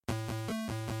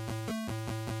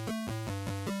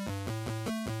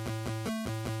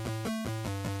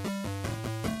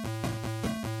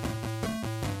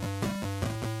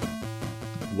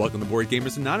Welcome to Board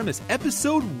Gamers Anonymous,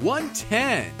 episode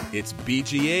 110. It's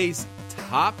BGA's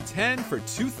Top 10 for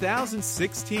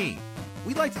 2016.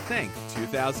 We'd like to thank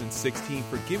 2016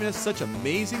 for giving us such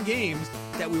amazing games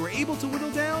that we were able to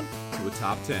whittle down to a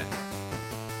top 10.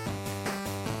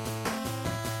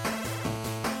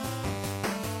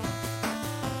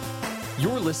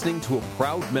 You're listening to a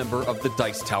proud member of the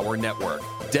Dice Tower Network,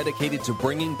 dedicated to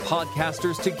bringing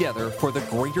podcasters together for the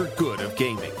greater good of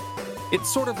gaming. It's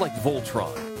sort of like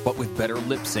Voltron, but with better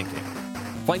lip syncing.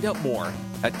 Find out more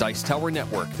at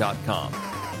Dicetowernetwork.com.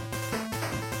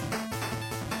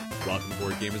 Welcome to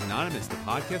Board Gamers Anonymous, the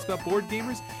podcast about board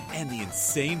gamers and the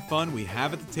insane fun we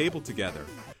have at the table together.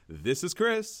 This is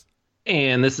Chris.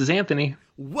 And this is Anthony.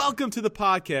 Welcome to the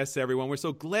podcast, everyone. We're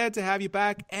so glad to have you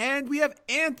back, and we have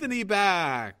Anthony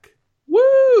back.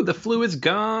 Woo! The flu is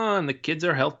gone. The kids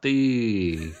are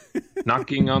healthy.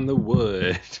 Knocking on the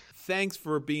wood. Thanks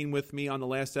for being with me on the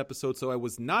last episode. So I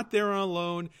was not there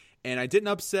alone, and I didn't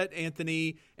upset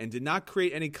Anthony and did not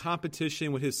create any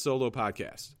competition with his solo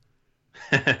podcast.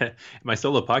 My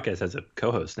solo podcast has a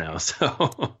co-host now,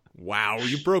 so... Wow,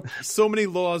 you broke so many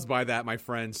laws by that, my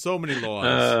friend. So many laws.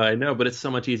 I know, but it's so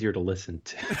much easier to listen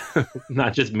to.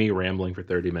 Not just me rambling for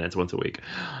 30 minutes once a week.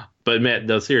 But, man,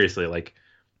 no, seriously, like,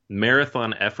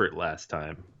 marathon effort last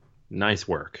time. Nice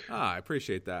work. I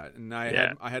appreciate that. And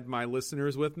I had my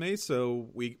listeners with me, so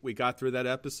we got through that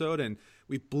episode, and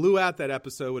we blew out that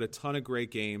episode with a ton of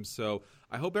great games. So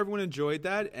I hope everyone enjoyed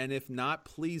that, and if not,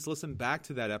 please listen back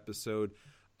to that episode.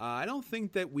 I don't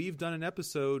think that we've done an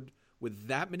episode with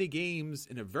that many games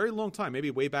in a very long time,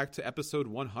 maybe way back to episode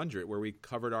 100, where we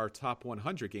covered our top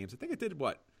 100 games. I think it did,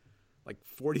 like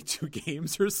 42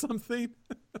 games or something?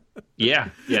 Yeah.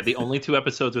 The only two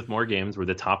episodes with more games were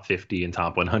the top 50 and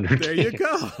top 100 There games. you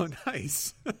go.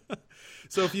 Nice.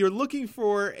 So if you're looking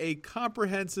for a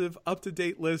comprehensive,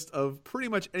 up-to-date list of pretty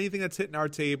much anything that's hitting our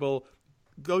table,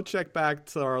 go check back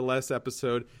to our last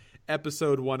episode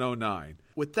 109.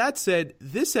 With that said,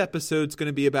 this episode's going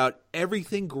to be about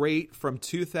everything great from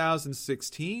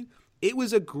 2016. It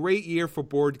was a great year for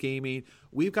board gaming.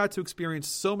 We've got to experience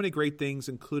so many great things,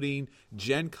 including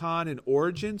Gen Con and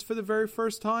Origins for the very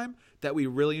first time that we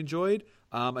really enjoyed.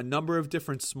 A number of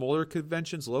different smaller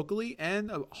conventions locally,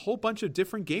 and a whole bunch of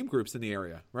different game groups in the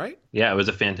area, right? Yeah, it was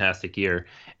a fantastic year.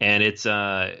 And it's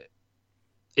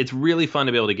really fun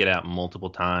to be able to get out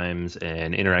multiple times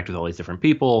and interact with all these different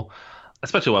people,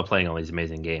 especially while playing all these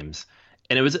amazing games.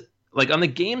 And it was, like, on the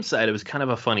game side, it was kind of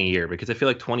a funny year because I feel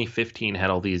like 2015 had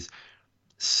all these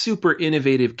super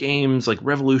innovative games, like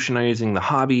revolutionizing the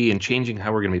hobby and changing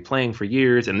how we're going to be playing for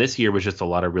years. And this year was just a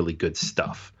lot of really good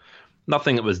stuff.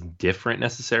 Nothing that was different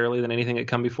necessarily than anything that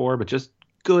come before, but just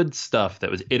good stuff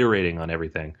that was iterating on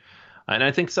everything. And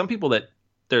I think some people that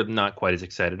they're not quite as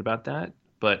excited about that,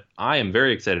 but I am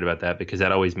very excited about that because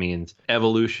that always means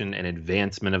evolution and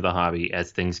advancement of the hobby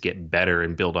as things get better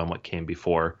and build on what came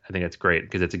before. I think that's great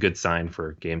because it's a good sign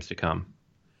for games to come.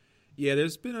 Yeah,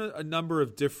 there's been a number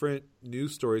of different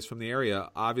news stories from the area.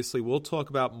 Obviously, we'll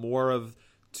talk about more of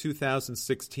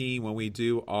 2016 when we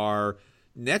do our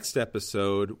next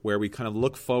episode where we kind of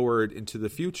look forward into the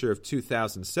future of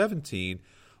 2017.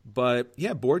 But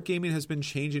yeah, board gaming has been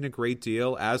changing a great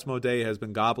deal. Asmodee has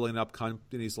been gobbling up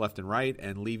companies left and right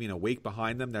and leaving a wake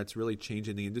behind them that's really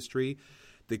changing the industry.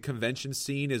 The convention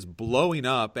scene is blowing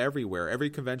up everywhere. Every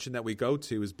convention that we go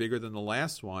to is bigger than the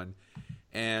last one.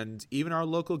 And even our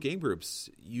local game groups,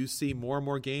 you see more and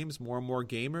more games, more and more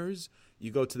gamers. You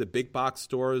go to the big box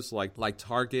stores like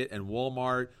Target and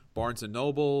Walmart, Barnes &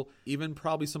 Noble, even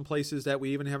probably some places that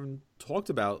we even haven't talked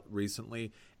about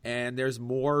recently. And there's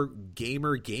more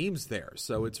gamer games there.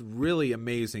 So it's really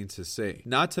amazing to see.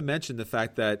 Not to mention the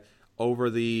fact that over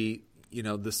the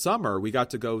summer, we got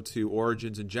to go to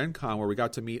Origins and Gen Con where we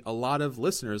got to meet a lot of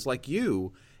listeners like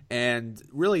you. And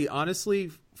really,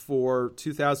 honestly, for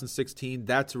 2016,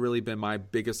 that's really been my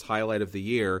biggest highlight of the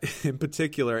year in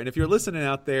particular. And if you're listening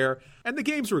out there, and the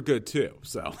games were good too,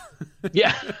 so.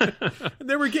 Yeah. And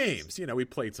there were games. We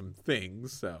played some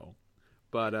things, so.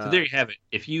 But so there you have it.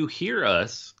 If you hear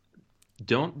us,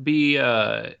 don't be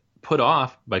put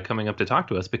off by coming up to talk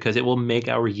to us because it will make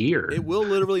our year. It will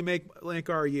literally make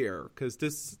our year because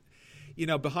this...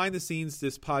 behind the scenes,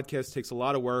 this podcast takes a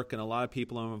lot of work and a lot of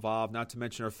people are involved, not to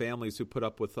mention our families who put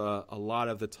up with a lot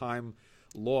of the time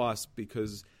lost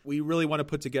because we really want to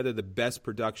put together the best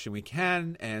production we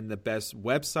can and the best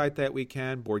website that we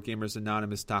can,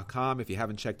 BoardGamersAnonymous.com. If you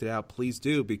haven't checked it out, please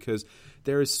do because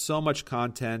there is so much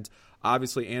content.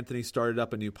 Obviously, Anthony started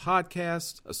up a new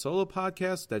podcast, a solo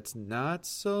podcast that's not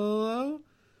solo.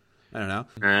 I don't know.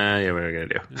 Yeah, what are we going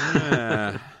to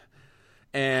do?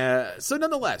 So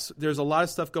nonetheless, there's a lot of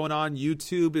stuff going on.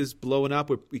 YouTube is blowing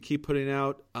up. We keep putting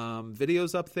out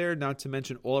videos up there, not to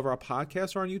mention all of our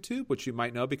podcasts are on YouTube, which you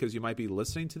might know because you might be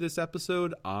listening to this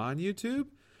episode on YouTube.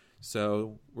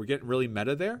 So we're getting really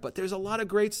meta there. But there's a lot of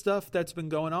great stuff that's been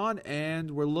going on, and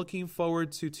we're looking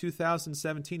forward to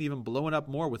 2017 even blowing up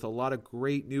more with a lot of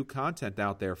great new content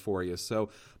out there for you. So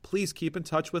please keep in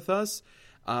touch with us.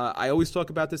 I always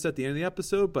talk about this at the end of the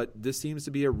episode, but this seems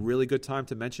to be a really good time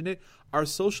to mention it. Our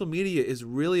social media is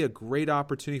really a great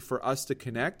opportunity for us to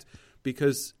connect,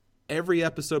 because every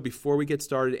episode before we get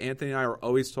started, Anthony and I are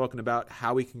always talking about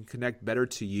how we can connect better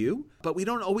to you, but we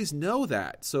don't always know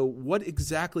that. So what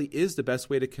exactly is the best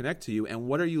way to connect to you, and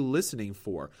what are you listening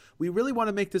for? We really want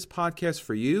to make this podcast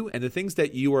for you and the things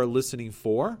that you are listening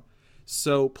for.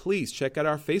 So please check out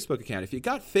our Facebook account. If you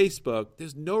got Facebook,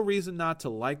 there's no reason not to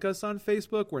like us on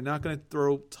Facebook. We're not going to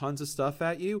throw tons of stuff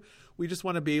at you. We just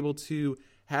want to be able to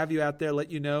have you out there,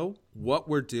 let you know what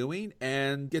we're doing,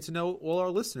 and get to know all our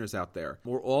listeners out there.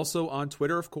 We're also on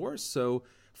Twitter, of course, so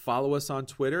follow us on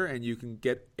Twitter, and you can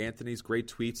get Anthony's great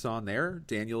tweets on there.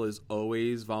 Daniel is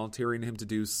always volunteering him to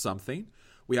do something.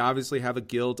 We obviously have a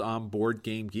guild on Board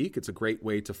Game Geek. It's a great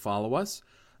way to follow us.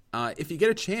 If you get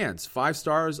a chance, 5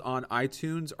 stars on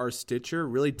iTunes or Stitcher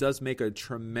really does make a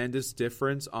tremendous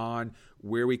difference on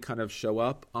where we kind of show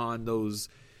up on those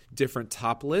different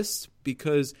top lists,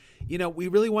 because, you know, we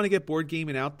really want to get board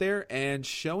gaming out there, and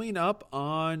showing up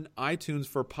on iTunes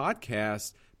for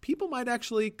podcasts, people might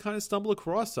actually kind of stumble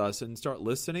across us and start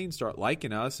listening, start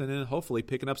liking us, and then hopefully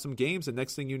picking up some games. And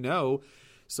next thing you know,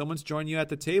 someone's joined you at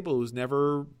the table who's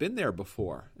never been there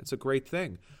before. It's a great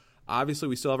thing. Obviously,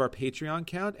 we still have our Patreon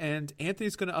account, and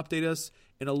Anthony's going to update us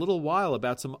in a little while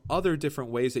about some other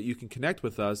different ways that you can connect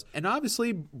with us. And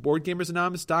obviously,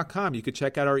 BoardGamersAnonymous.com. You could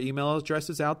check out our email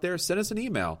addresses out there. Send us an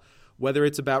email, whether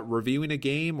it's about reviewing a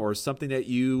game or something that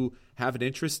you have an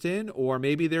interest in, or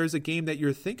maybe there's a game that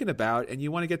you're thinking about and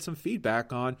you want to get some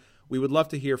feedback on. We would love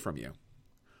to hear from you.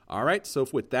 All right, so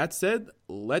with that said,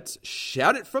 let's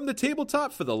shout it from the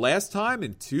tabletop for the last time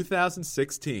in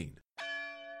 2016.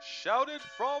 Shouted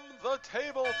from the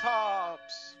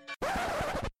tabletops.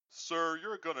 Sir,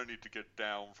 you're gonna need to get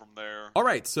down from there. All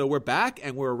right, so we're back,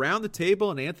 and we're around the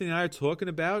table, and Anthony and I are talking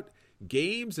about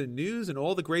games and news and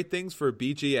all the great things for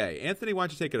BGA. Anthony, why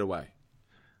don't you take it away?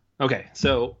 Okay,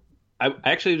 so I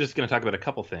actually just going to talk about a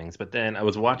couple things, but then I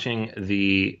was watching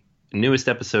the newest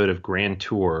episode of Grand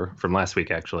Tour from last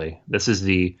week, actually. This is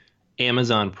the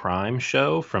Amazon Prime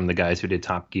show from the guys who did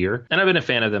Top Gear, and I've been a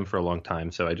fan of them for a long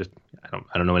time, so I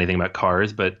don't know anything about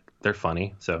cars, but they're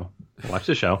funny, so watch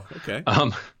the show. Okay.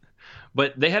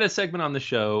 But they had a segment on the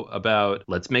show about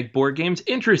let's make board games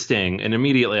interesting, and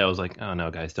immediately I was like, oh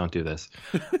no, guys, don't do this.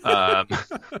 We're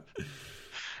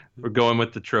going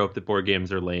with the trope that board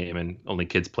games are lame and only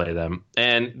kids play them,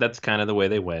 and that's kind of the way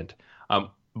they went.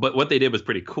 But what they did was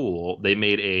pretty cool. They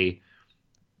made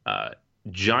a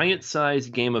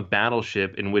giant-sized game of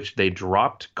Battleship in which they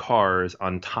dropped cars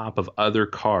on top of other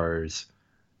cars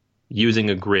using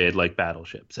a grid like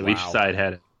Battleship. So Each side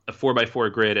had a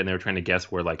 4x4 grid, and they were trying to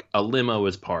guess where like a limo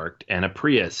was parked and a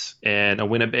Prius and a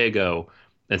Winnebago,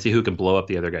 and see who can blow up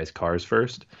the other guy's cars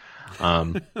first.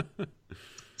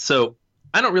 So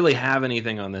I don't really have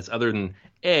anything on this other than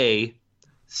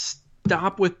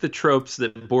stop with the tropes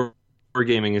that board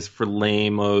gaming is for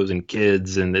lamos and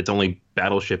kids, and it's only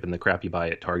Battleship and the crap you buy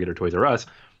at Target or Toys R Us.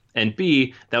 And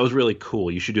B, that was really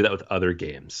cool. You should do that with other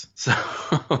games. So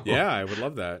yeah, I would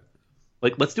love that.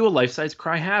 Like, let's do a life-size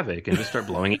Cry Havoc and just start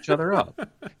blowing each other up.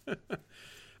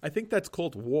 I think that's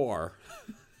called War.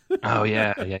 Oh,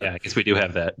 yeah. I guess we do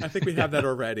have that. I think we have that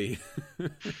already.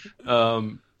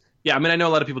 Yeah, I mean, I know a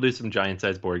lot of people do some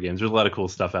giant-sized board games. There's a lot of cool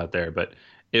stuff out there, but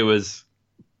it was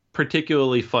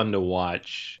particularly fun to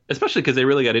watch, especially because they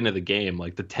really got into the game,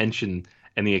 like the tension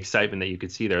and the excitement that you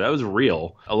could see there. That was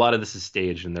real. A lot of this is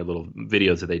staged in their little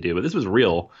videos that they do, but this was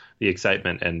real, the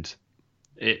excitement, and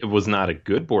it was not a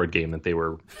good board game that they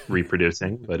were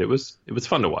reproducing, but it was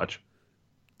fun to watch.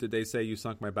 Did they say you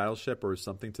sunk my battleship or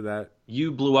something to that?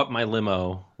 You blew up my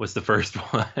limo was the first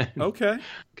one. Okay.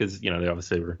 Because, you know, they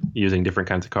obviously were using different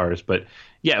kinds of cars. But,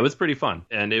 yeah, it was pretty fun.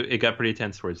 And it got pretty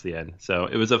tense towards the end. So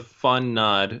it was a fun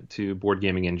nod to board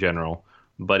gaming in general.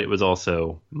 But it was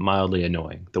also mildly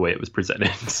annoying the way it was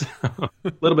presented. So,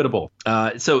 a little bit of both.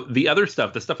 So the other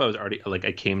stuff, the stuff I was already, like,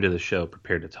 I came to the show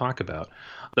prepared to talk about.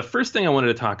 The first thing I wanted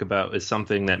to talk about is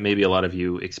something that maybe a lot of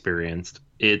you experienced.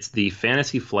 It's the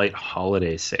Fantasy Flight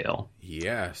holiday sale.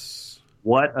 Yes.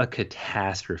 What a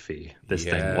catastrophe this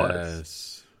thing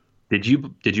was. Did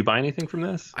you buy anything from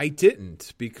this? I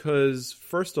didn't, because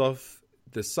first off,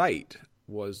 the site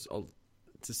was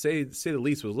to say the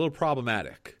least, was a little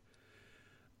problematic,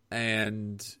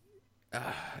 and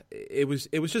it was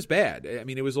just bad. I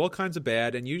mean, it was all kinds of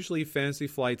bad. And usually, Fantasy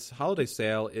Flight's holiday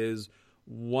sale is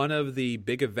one of the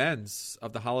big events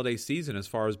of the holiday season as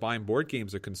far as buying board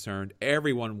games are concerned.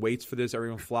 Everyone waits for this.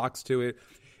 Everyone flocks to it.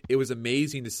 It was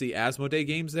amazing to see Asmodee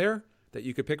games there that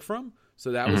you could pick from.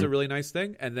 So that was a really nice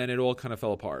thing. And then it all kind of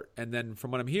fell apart. And then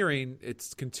from what I'm hearing,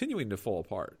 it's continuing to fall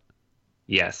apart.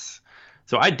 Yes.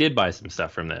 So I did buy some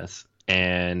stuff from this,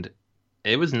 and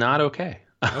it was not okay.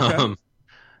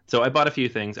 So I bought a few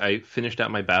things. I finished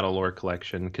out my Battle Lore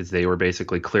collection because they were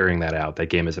basically clearing that out. That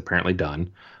game is apparently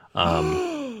done.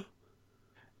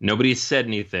 Nobody said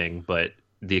anything, but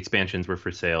the expansions were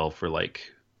for sale for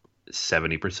like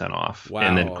 70% off. Wow.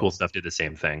 And then Cool Stuff did the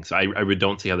same thing. So I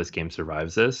don't see how this game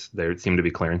survives this. They seem to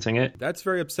be clearancing it. That's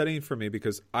very upsetting for me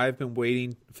because I've been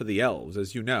waiting for the elves,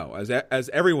 as you know, as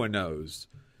everyone knows.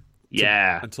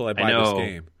 Until I buy this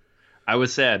game. I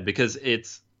was sad because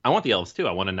I want the elves too.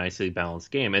 I want a nicely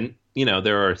balanced game. And,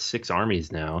 there are 6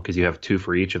 armies now because you have 2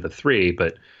 for each of the 3,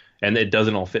 and it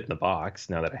doesn't all fit in the box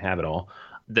now that I have it all.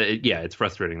 It's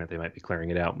frustrating that they might be clearing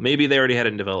it out. Maybe they already had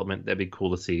it in development. That'd be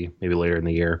cool to see maybe later in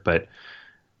the year, but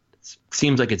it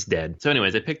seems like it's dead. So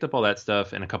anyways, I picked up all that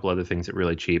stuff and a couple other things at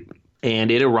really cheap, and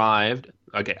it arrived.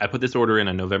 Okay, I put this order in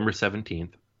on November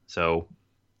 17th. So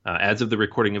as of the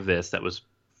recording of this, that was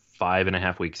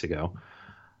 5.5 weeks ago.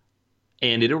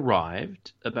 And it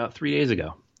arrived about 3 days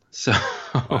ago. So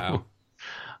wow.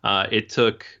 It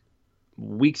took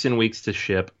weeks and weeks to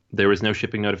ship. There was no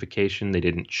shipping notification. They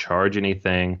didn't charge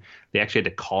anything. They actually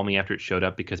had to call me after it showed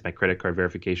up because my credit card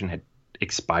verification had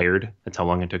expired. That's how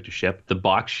long it took to ship. The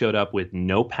box showed up with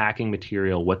no packing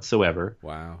material whatsoever.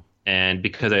 Wow. And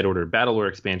because I had ordered Battle Lore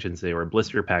expansions, they were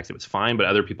blister packs. It was fine, but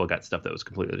other people got stuff that was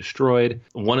completely destroyed.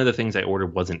 One of the things I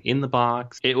ordered wasn't in the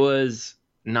box. It was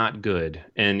not good.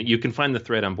 And you can find the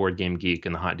thread on Board Game Geek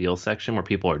in the hot deals section where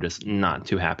people are just not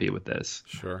too happy with this.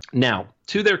 Sure. Now,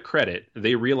 to their credit,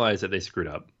 they realized that they screwed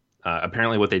up.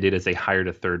 Apparently what they did is they hired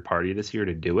a third party this year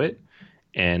to do it,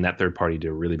 and that third party did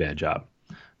a really bad job.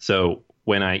 So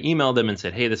when I emailed them and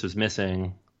said, hey, this was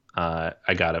missing,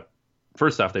 I got it.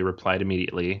 First off, they replied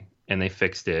immediately, and they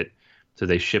fixed it. So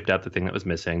they shipped out the thing that was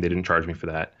missing. They didn't charge me for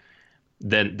that.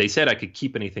 Then they said I could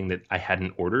keep anything that I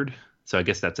hadn't ordered. So I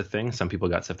guess that's a thing. Some people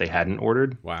got stuff they hadn't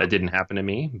ordered. Wow. That didn't happen to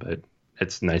me, but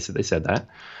it's nice that they said that.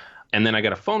 And then I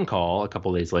got a phone call a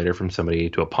couple of days later from somebody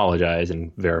to apologize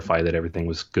and verify that everything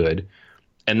was good.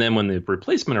 And then when the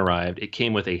replacement arrived, it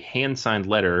came with a hand-signed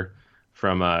letter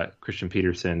from Christian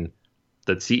Peterson,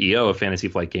 the CEO of Fantasy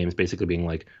Flight Games, basically being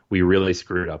like, we really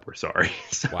screwed up. We're sorry.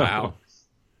 So wow.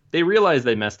 They realized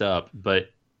they messed up,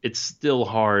 but it's still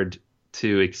hard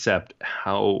to accept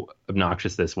how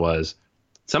obnoxious this was.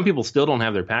 Some people still don't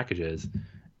have their packages,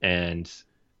 and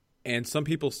some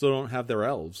people still don't have their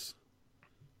elves.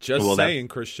 Just saying,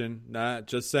 Christian. Not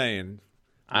just saying.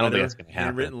 I don't think that's going to happen.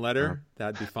 Handwritten letter,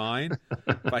 that'd be fine.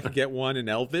 If I could get one in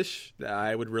Elvish,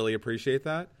 I would really appreciate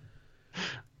that.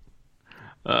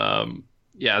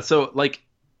 Yeah, so like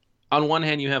on one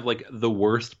hand, you have like the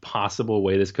worst possible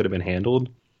way this could have been handled.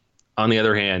 On the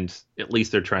other hand, at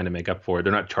least they're trying to make up for it.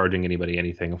 They're not charging anybody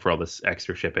anything for all this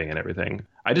extra shipping and everything.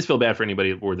 I just feel bad for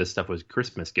anybody where this stuff was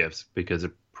Christmas gifts because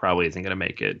it probably isn't going to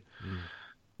make it.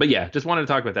 But yeah, just wanted to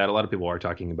talk about that. A lot of people are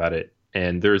talking about it,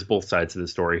 and there's both sides to the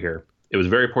story here. It was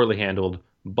very poorly handled,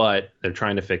 but they're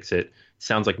trying to fix it.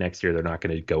 Sounds like next year they're not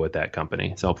going to go with that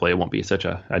company. So hopefully it won't be such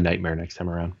a nightmare next time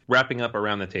around. Wrapping up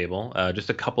around the table, just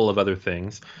a couple of other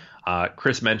things.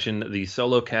 Chris mentioned the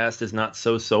solo cast is not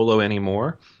so solo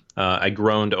anymore. I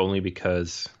groaned only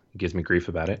because it gives me grief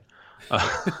about it.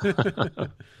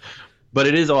 But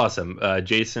it is awesome.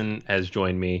 Jason has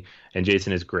joined me, and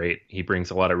Jason is great. He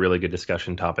brings a lot of really good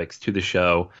discussion topics to the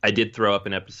show. I did throw up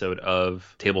an episode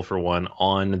of Table for One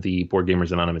on the Board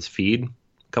Gamers Anonymous feed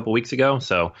a couple weeks ago.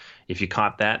 So if you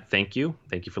caught that, thank you.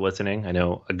 Thank you for listening. I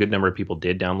know a good number of people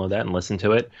did download that and listen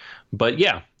to it. But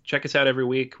yeah, check us out every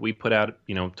week. We put out,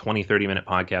 20, 30-minute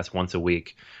podcasts once a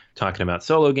week talking about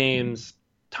solo games,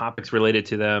 topics related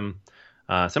to them,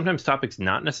 sometimes topics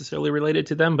not necessarily related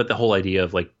to them, but the whole idea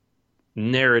of like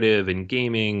narrative and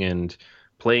gaming and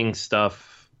playing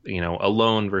stuff,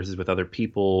 alone versus with other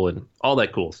people and all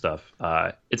that cool stuff.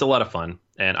 It's a lot of fun,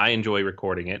 and I enjoy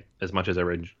recording it as much as I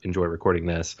enjoy recording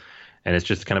this. And it's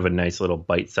just kind of a nice little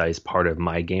bite-sized part of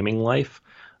my gaming life,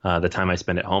 the time I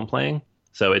spend at home playing.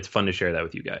 So it's fun to share that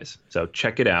with you guys. So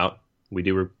check it out.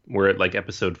 We're at like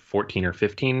episode 14 or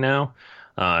 15 now.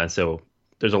 So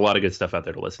there's a lot of good stuff out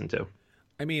there to listen to.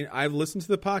 I mean, I've listened to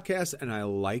the podcast and I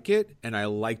like it, and I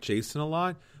like Jason a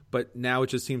lot, but now it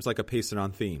just seems like a paste it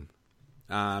on theme.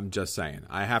 I'm just saying.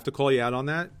 I have to call you out on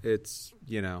that. It's,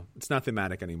 it's not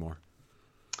thematic anymore.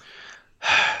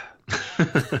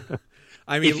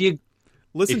 I mean, if you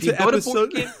go to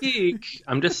Board Game Geek,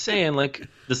 I'm just saying, like,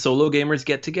 the solo gamers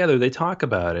get together, they talk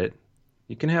about it.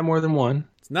 You can have more than one.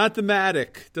 It's not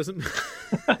thematic. Doesn't.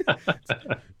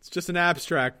 It's just an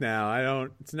abstract now.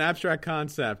 It's an abstract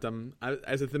concept.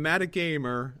 As a thematic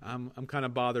gamer, I'm kind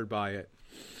of bothered by it.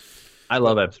 I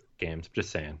love abstract games. Just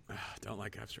saying. Don't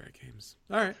like abstract games.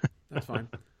 All right, that's fine.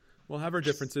 We'll have our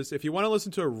differences. If you want to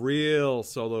listen to a real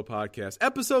solo podcast,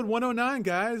 episode 109,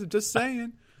 guys. I'm just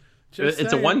saying.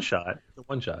 It's a one shot.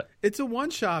 It's a one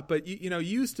shot, but you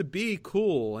used to be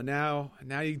cool, and now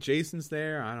Jason's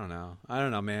there. I don't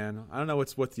know, man. I don't know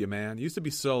what's with you, man. It used to be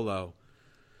solo.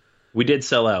 We did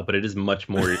sell out, but it is much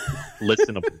more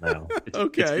listenable now.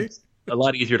 Okay. It's a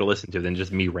lot easier to listen to than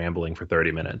just me rambling for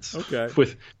 30 minutes. Okay.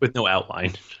 With no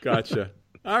outline. Gotcha.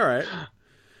 All right.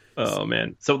 Oh,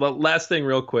 man. So the last thing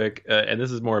real quick, and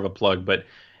this is more of a plug, but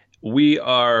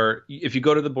if you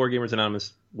go to the Board Gamers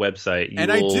Anonymous website,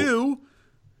 I do.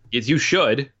 Yes, you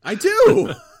should. I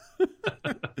do.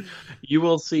 You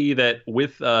will see that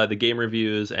with the game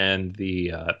reviews and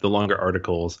the longer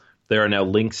articles, there are now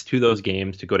links to those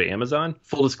games to go to Amazon.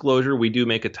 Full disclosure, we do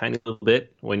make a tiny little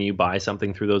bit when you buy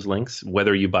something through those links,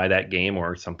 whether you buy that game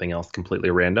or something else completely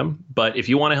random. But if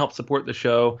you want to help support the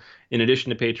show, in addition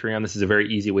to Patreon, this is a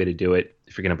very easy way to do it.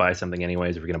 If you're going to buy something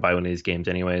anyways, if you're going to buy one of these games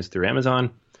anyways through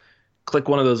Amazon, click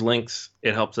one of those links.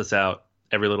 It helps us out.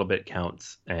 Every little bit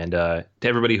counts. And to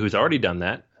everybody who's already done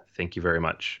that, thank you very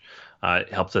much. It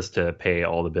helps us to pay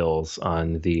all the bills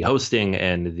on the hosting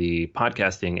and the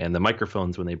podcasting and the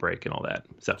microphones when they break and all that.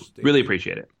 So really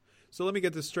appreciate it. So let me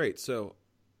get this straight. So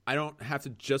I don't have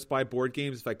to just buy board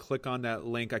games. If I click on that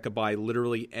link, I could buy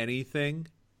literally anything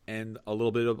and a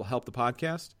little bit of help the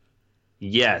podcast?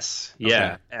 Yes.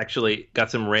 Yeah. Okay. Actually, got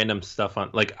some random stuff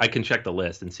on. Like, I can check the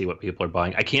list and see what people are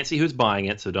buying. I can't see who's buying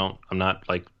it, so I'm not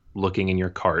like looking in your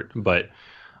cart, but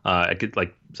I could,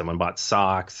 like, someone bought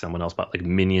socks, someone else bought like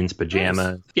Minions pajamas.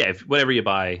 Nice. Yeah, whatever you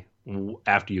buy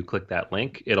after you click that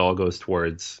link, it all goes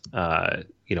towards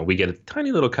we get a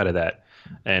tiny little cut of that,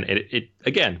 and it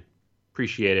again,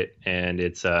 appreciate it, and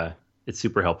it's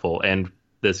super helpful. And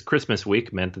this Christmas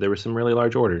week meant that there were some really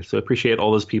large orders, so appreciate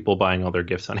all those people buying all their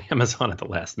gifts on Amazon at the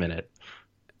last minute.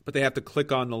 But they have to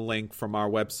click on the link from our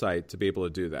website to be able to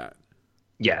do that.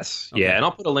 Yes. Okay. Yeah, and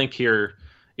I'll put a link here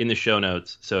in the show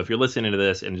notes. So if you're listening to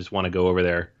this and just want to go over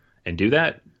there and do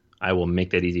that, I will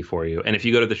make that easy for you. And if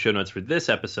you go to the show notes for this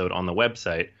episode on the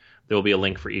website, there will be a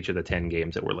link for each of the 10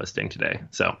 games that we're listing today.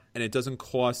 So, and it doesn't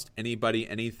cost anybody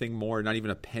anything more, not even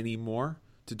a penny more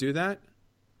to do that?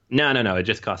 No. It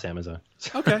just costs Amazon.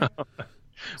 Okay.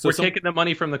 So we're taking the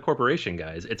money from the corporation,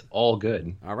 guys. It's all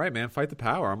good. All right, man. Fight the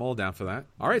power. I'm all down for that.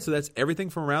 All right, so that's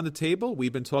everything from around the table.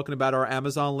 We've been talking about our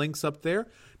Amazon links up there.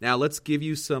 Now let's give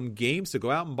you some games to go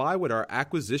out and buy with our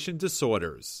acquisition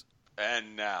disorders.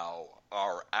 And now,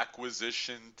 our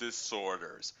acquisition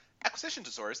disorders. Acquisition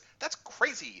disorders? That's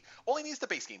crazy. All he needs is the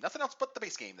base game. Nothing else but the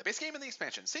base game. The base game and the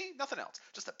expansion. See? Nothing else.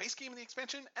 Just the base game and the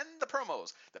expansion and the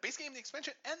promos. The base game, the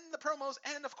expansion, and the promos,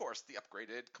 and, of course, the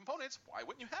upgraded components. Why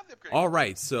wouldn't you have the upgraded All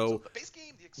right, components? so the base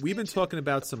game, the expansion, we've been talking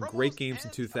about some promos, great games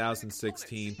in and the upgraded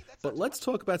 2016, components. See? but let's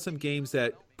talk about some games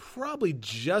that probably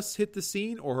just hit the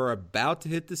scene or are about to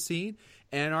hit the scene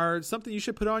and are something you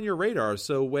should put on your radar.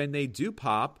 So when they do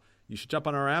pop, you should jump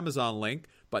on our Amazon link.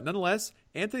 But nonetheless,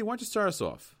 Anthony, why don't you start us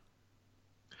off?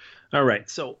 All right.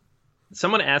 So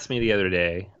someone asked me the other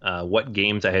day what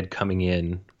games I had coming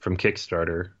in from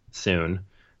Kickstarter soon.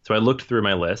 So I looked through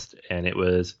my list, and it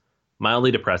was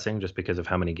mildly depressing just because of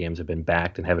how many games have been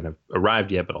backed and haven't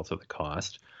arrived yet, but also the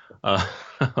cost.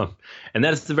 And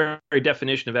that is the very, very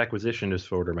definition of acquisition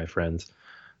disorder, my friends.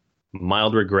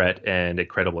 Mild regret and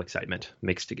incredible excitement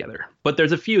mixed together. But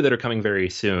there's a few that are coming very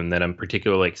soon that I'm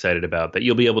particularly excited about that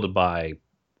you'll be able to buy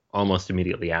almost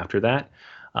immediately after that.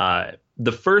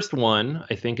 The first one,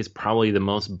 I think, is probably the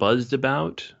most buzzed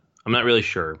about. I'm not really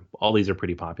sure. All these are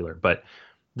pretty popular, but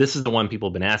this is the one people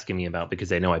have been asking me about because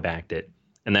they know I backed it,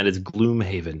 and that is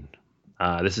Gloomhaven.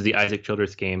 This is the Isaac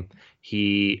Childress game.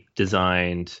 He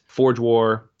designed Forge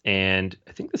War, and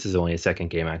I think this is only a second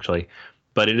game, actually.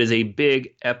 But it is a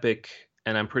big, epic,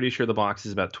 and I'm pretty sure the box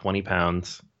is about 20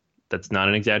 pounds. That's not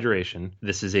an exaggeration.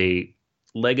 This is a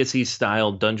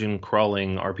legacy-style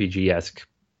dungeon-crawling RPG-esque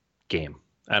game.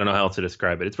 I don't know how else to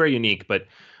describe it. It's very unique, but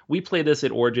we played this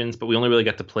at Origins, but we only really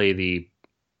got to play the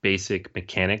basic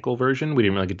mechanical version. We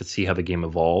didn't really get to see how the game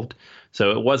evolved.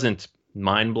 So it wasn't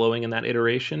mind-blowing in that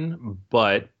iteration,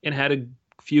 but it had a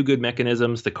few good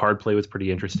mechanisms. The card play was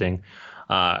pretty interesting.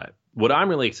 What I'm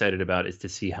really excited about is to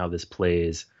see how this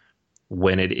plays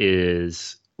when it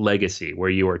is Legacy, where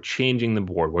you are changing the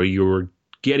board, where you're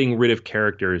getting rid of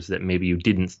characters that maybe you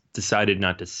decided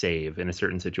not to save in a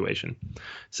certain situation.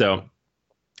 So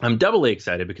I'm doubly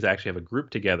excited because I actually have a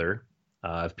group together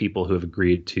of people who have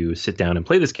agreed to sit down and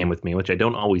play this game with me, which I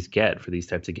don't always get for these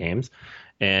types of games.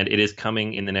 And it is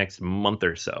coming in the next month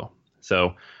or so.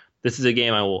 So this is a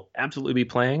game I will absolutely be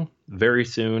playing very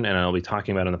soon, and I'll be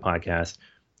talking about on the podcast.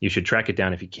 You should track it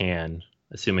down if you can,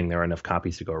 assuming there are enough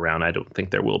copies to go around. I don't think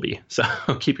there will be. So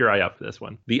keep your eye out for this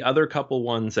one. The other couple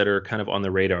ones that are kind of on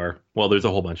the radar, well, there's a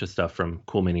whole bunch of stuff from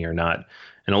Cool Mini or Not,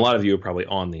 and a lot of you are probably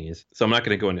on these. So I'm not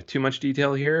going to go into too much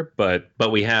detail here, but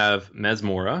we have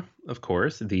Mesmora, of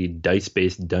course, the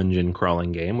dice-based dungeon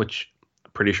crawling game, which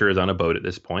I'm pretty sure is on a boat at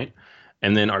this point.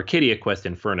 And then Arcadia Quest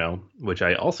Inferno, which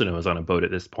I also know is on a boat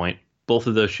at this point. Both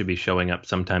of those should be showing up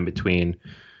sometime between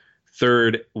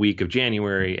third week of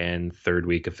January and third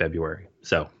week of February.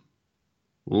 So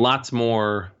lots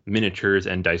more miniatures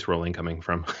and dice rolling coming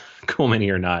from Cool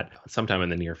Mini or Not sometime in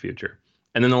the near future.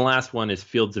 And then the last one is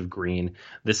Fields of Green.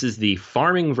 This is the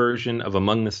farming version of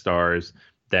Among the Stars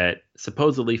that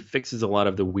supposedly fixes a lot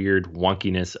of the weird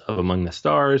wonkiness of Among the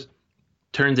Stars,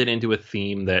 turns it into a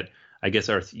theme that I guess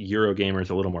our Euro gamers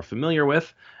are a little more familiar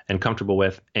with and comfortable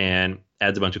with, and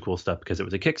adds a bunch of cool stuff because it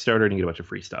was a Kickstarter and you get a bunch of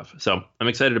free stuff. So I'm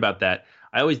excited about that.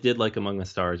 I always did like Among the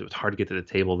Stars. It was hard to get to the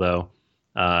table, though,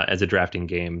 as a drafting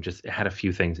game. Just it had a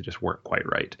few things that just weren't quite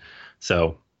right.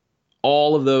 So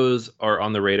all of those are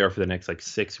on the radar for the next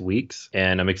 6 weeks,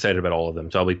 and I'm excited about all of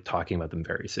them. So I'll be talking about them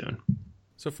very soon.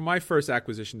 So for my first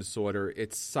acquisition disorder,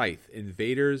 it's Scythe,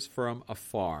 Invaders from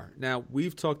Afar. Now,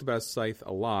 we've talked about Scythe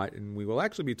a lot, and we will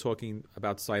actually be talking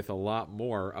about Scythe a lot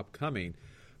more upcoming.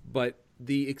 But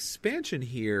the expansion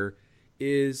here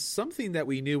is something that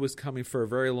we knew was coming for a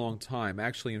very long time.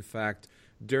 Actually, in fact,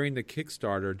 during the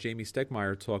Kickstarter, Jamie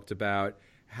Stegmaier talked about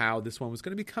how this one was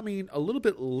going to be coming a little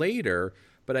bit later,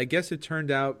 but I guess it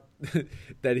turned out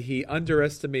that he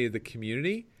underestimated the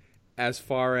community as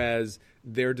far as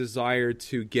their desire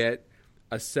to get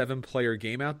a 7-player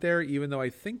game out there, even though I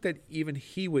think that even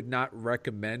he would not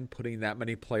recommend putting that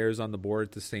many players on the board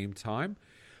at the same time.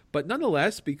 But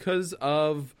nonetheless, because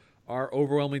of our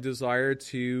overwhelming desire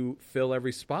to fill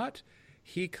every spot,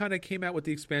 he kind of came out with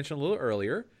the expansion a little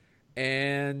earlier.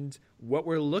 And what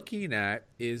we're looking at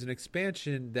is an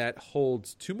expansion that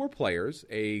holds 2 more players,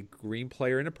 a green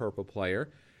player and a purple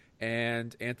player.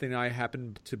 And Anthony and I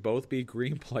happen to both be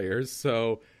green players,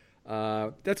 so that's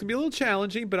going to be a little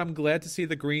challenging, but I'm glad to see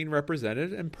the green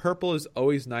represented. And purple is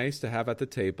always nice to have at the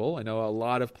table. I know a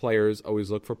lot of players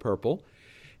always look for purple.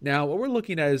 Now, what we're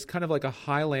looking at is kind of like a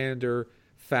Highlander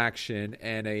faction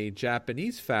and a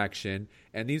Japanese faction,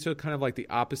 and these are kind of like the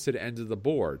opposite ends of the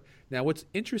board. Now, what's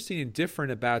interesting and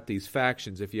different about these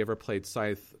factions, if you ever played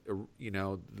Scythe,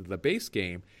 the base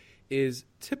game, is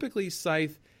typically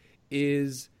Scythe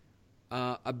is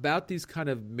about these kind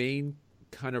of main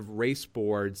kind of race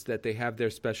boards that they have their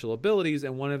special abilities,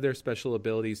 and one of their special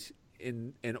abilities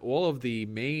in all of the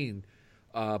main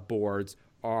boards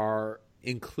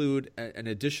include an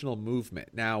additional movement.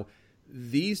 Now,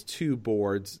 these 2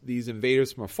 boards, these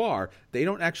Invaders from Afar, they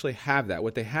don't actually have that.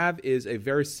 What they have is a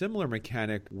very similar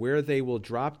mechanic where they will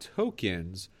drop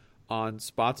tokens on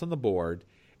spots on the board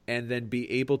and then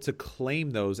be able to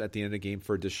claim those at the end of the game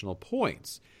for additional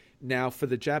points. Now, for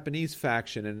the Japanese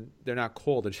faction, and they're not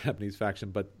called a Japanese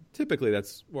faction, but typically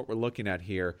that's what we're looking at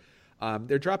here,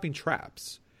 they're dropping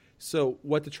traps. So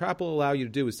what the trap will allow you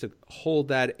to do is to hold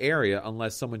that area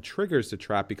unless someone triggers the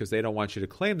trap because they don't want you to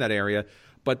claim that area,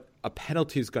 but a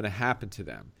penalty is going to happen to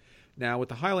them. Now, with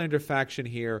the Highlander faction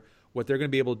here, what they're going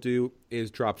to be able to do is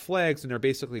drop flags, and they're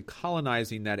basically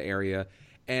colonizing that area.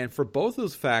 And for both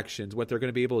those factions, what they're going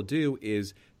to be able to do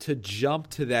is to jump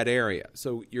to that area.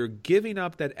 So you're giving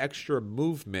up that extra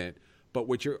movement, but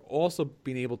what you're also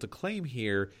being able to claim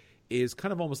here is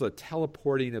kind of almost a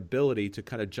teleporting ability to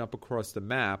kind of jump across the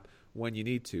map when you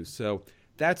need to. So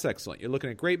that's excellent. You're looking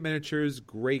at great miniatures,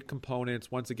 great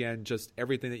components. Once again, just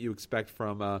everything that you expect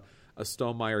from a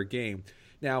Stonemaier game.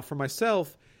 Now, for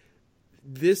myself,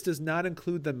 this does not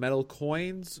include the metal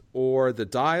coins or the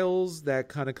dials that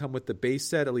kind of come with the base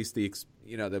set, at least the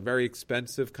very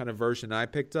expensive kind of version I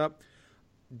picked up.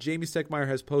 Jamie Stegmaier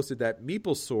has posted that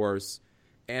MeepleSource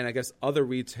and I guess other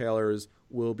retailers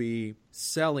will be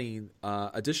selling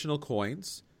additional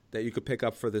coins that you could pick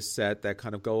up for this set that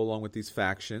kind of go along with these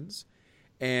factions.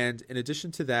 And in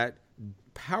addition to that,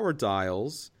 power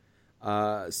dials.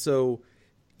 So,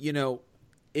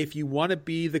 If you want to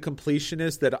be the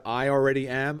completionist that I already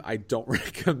am, I don't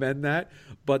recommend that.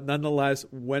 But nonetheless,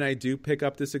 when I do pick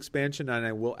up this expansion, and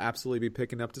I will absolutely be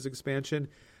picking up this expansion,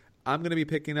 I'm going to be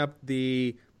picking up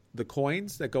the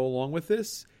coins that go along with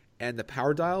this and the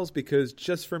power dials, because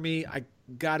just for me, I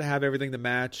got to have everything to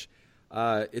match.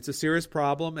 It's a serious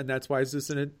problem, and that's why this is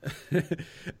an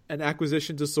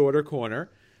acquisition disorder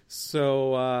corner.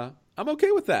 So I'm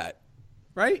okay with that,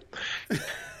 right?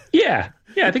 Yeah,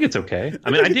 I think it's okay.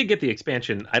 I mean, I did get the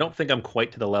expansion. I don't think I'm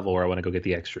quite to the level where I want to go get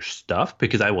the extra stuff,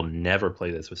 because I will never play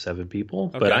this with 7 people.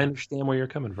 Okay. But I understand where you're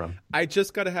coming from. I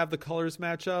just got to have the colors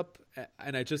match up,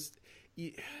 and I just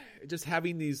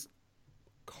having these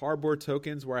cardboard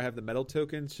tokens where I have the metal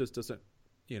tokens just doesn't,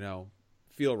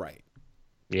 feel right.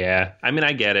 Yeah, I mean,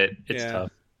 I get it. It's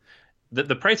tough.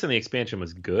 The price on the expansion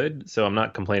was good, so I'm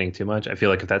not complaining too much. I feel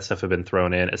like if that stuff had been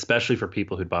thrown in, especially for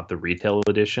people who'd bought the retail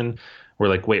edition, we're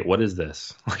like, wait, what is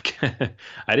this? Like,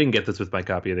 I didn't get this with my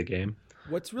copy of the game.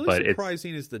 What's really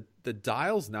surprising is the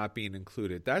dials not being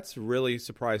included. That's really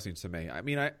surprising to me. I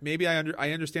mean,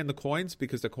 I understand the coins,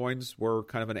 because the coins were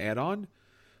kind of an add-on,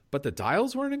 but the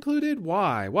dials weren't included?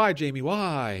 Why? Why, Jamie?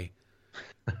 Why?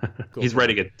 He's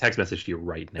writing a text message to you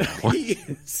right now. He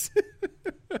is.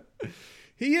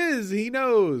 He is. He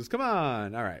knows. Come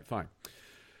on. All right, fine.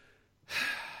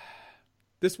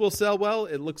 This will sell well.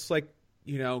 It looks like,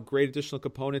 great additional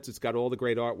components. It's got all the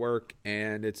great artwork,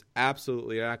 and it's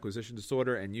absolutely an acquisition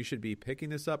disorder, and you should be picking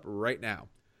this up right now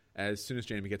as soon as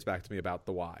Jamie gets back to me about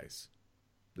the whys.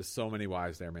 There's so many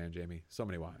whys there, man, Jamie. So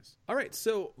many whys. All right,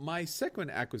 so my second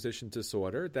acquisition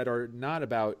disorder that are not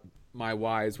about my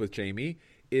whys with Jamie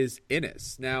is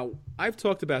Innis. Now, I've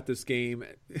talked about this game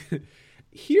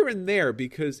here and there,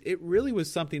 because it really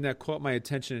was something that caught my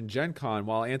attention in Gen Con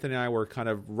while Anthony and I were kind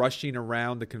of rushing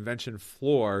around the convention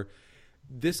floor.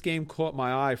 This game caught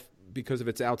my eye because of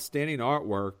its outstanding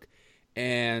artwork,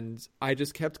 and I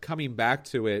just kept coming back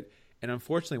to it, and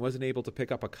unfortunately wasn't able to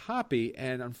pick up a copy,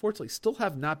 and unfortunately still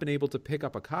have not been able to pick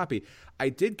up a copy. I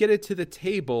did get it to the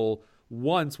table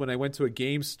once when I went to a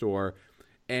game store,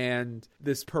 and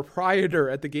this proprietor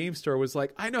at the game store was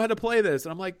like, I know how to play this.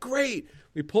 And I'm like, great.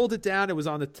 We pulled it down. It was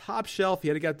on the top shelf. He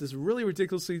had to get this really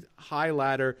ridiculously high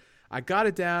ladder. I got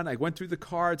it down. I went through the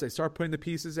cards. I started putting the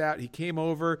pieces out. He came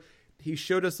over. He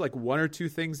showed us like 1 or 2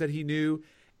 things that he knew,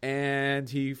 and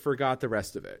he forgot the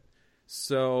rest of it.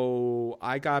 So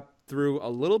I got through a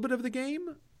little bit of the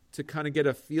game to kind of get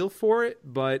a feel for it,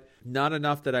 but not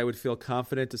enough that I would feel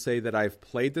confident to say that I've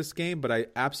played this game, but I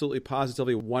absolutely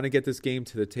positively want to get this game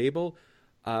to the table.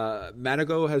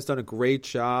 Manago has done a great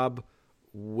job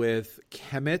with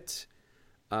Kemet,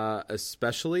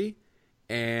 especially,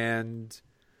 and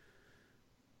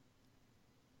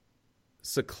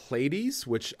Cyclades,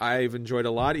 which I've enjoyed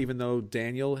a lot, even though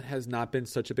Daniel has not been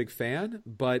such a big fan.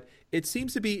 But it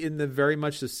seems to be in the very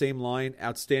much the same line.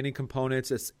 Outstanding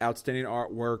components, outstanding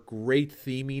artwork, great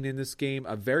theming in this game.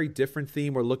 A very different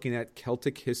theme. We're looking at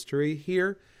Celtic history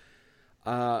here.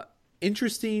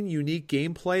 Interesting, unique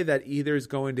gameplay that either is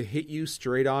going to hit you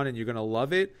straight on and you're going to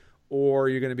love it, or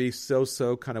you're going to be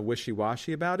so kind of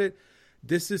wishy-washy about it.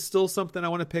 This is still something I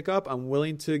want to pick up. I'm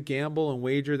willing to gamble and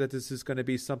wager that this is going to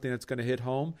be something that's going to hit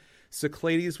home.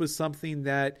 Cyclades was something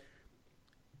that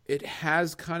it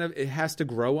has to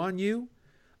grow on you.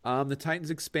 The Titans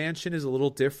expansion is a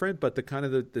little different, but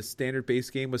the standard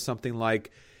base game was something like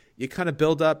you kind of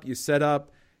build up, you set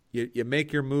up, you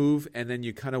make your move, and then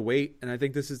you kind of wait. And I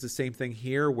think this is the same thing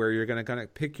here, where you're going to kind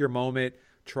of pick your moment,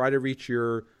 try to reach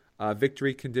your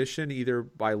victory condition, either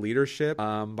by leadership,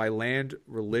 by land,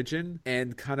 religion,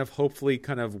 and kind of hopefully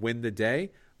kind of win the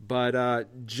day. But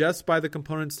just by the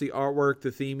components, the artwork,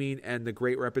 the theming, and the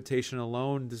great reputation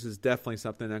alone, this is definitely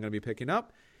something I'm going to be picking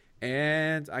up.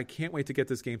 And I can't wait to get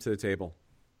this game to the table.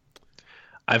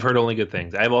 I've heard only good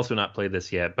things. I've also not played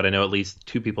this yet, but I know at least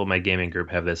 2 people in my gaming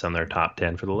group have this on their top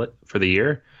 10 for the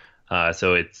year.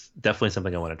 So it's definitely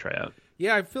something I want to try out.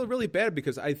 Yeah, I feel really bad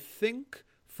because I think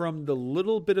from the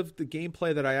little bit of the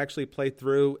gameplay that I actually played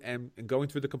through and going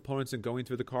through the components and going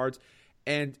through the cards,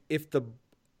 and if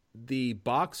the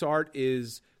box art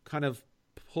is kind of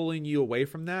pulling you away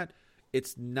from that,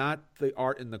 it's not the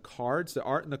art in the cards. The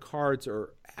art in the cards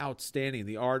are outstanding.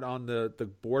 The art on the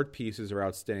board pieces are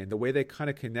outstanding. The way they kind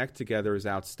of connect together is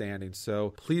outstanding.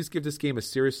 So please give this game a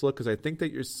serious look, because I think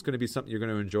that it's going to be something you're going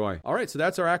to enjoy. All right, so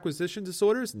that's our acquisition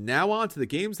disorders. Now on to the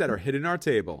games that are hitting our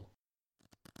table.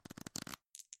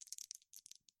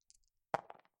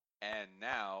 And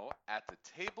now at the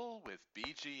table with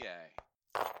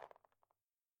BGA.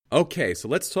 Okay, so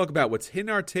let's talk about what's hitting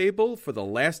our table for the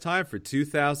last time for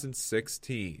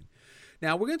 2016.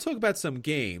 Now, we're going to talk about some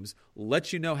games,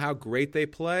 let you know how great they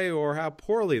play or how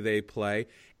poorly they play,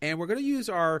 and we're going to use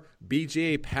our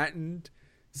BGA patent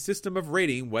system of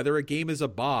rating whether a game is a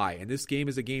buy, and this game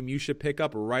is a game you should pick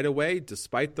up right away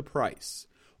despite the price.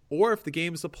 Or if the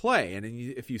game is a play, and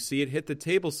if you see it hit the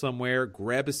table somewhere,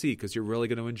 grab a seat because you're really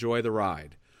going to enjoy the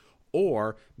ride.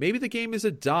 Or maybe the game is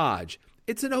a dodge.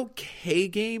 It's an okay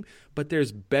game, but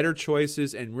there's better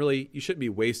choices, and really, you shouldn't be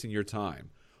wasting your time.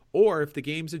 Or if the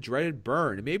game's a dreaded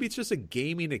burn, maybe it's just a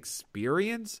gaming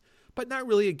experience, but not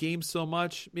really a game so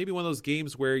much. Maybe one of those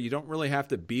games where you don't really have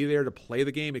to be there to play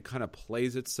the game. It kind of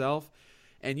plays itself,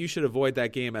 and you should avoid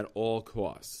that game at all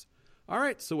costs. All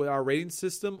right, so with our rating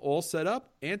system all set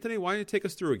up, Anthony, why don't you take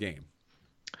us through a game?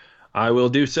 I will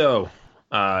do so.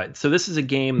 So this is a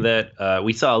game that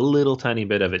we saw a little tiny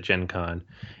bit of at Gen Con,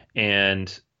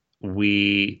 and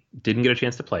we didn't get a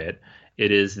chance to play it.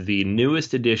 It is the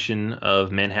newest edition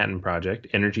of Manhattan Project,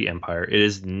 Energy Empire. It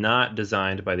is not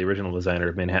designed by the original designer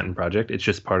of Manhattan Project. It's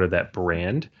just part of that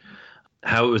brand.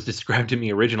 How it was described to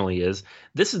me originally is,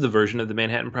 this is the version of the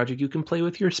Manhattan Project you can play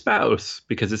with your spouse,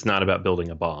 because it's not about building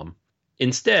a bomb.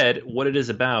 Instead, what it is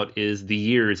about is the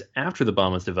years after the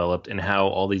bomb was developed and how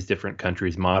all these different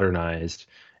countries modernized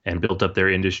and built up their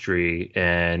industry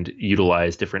and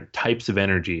utilized different types of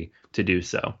energy to do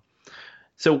so.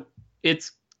 So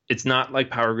it's not like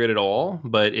Power Grid at all,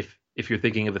 but if you're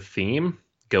thinking of a theme,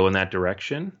 go in that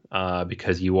direction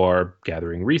because you are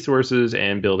gathering resources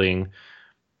and building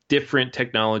different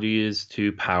technologies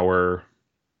to power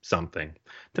something.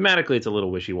 Thematically, it's a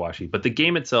little wishy-washy, but the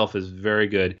game itself is very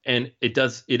good, and it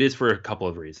is for a couple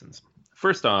of reasons.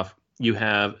 First off, you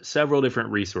have several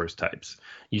different resource types.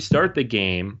 You start the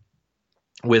game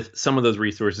with some of those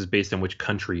resources based on which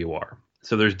country you are.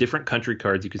 So there's different country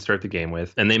cards you can start the game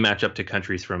with, and they match up to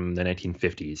countries from the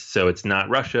 1950s. So it's not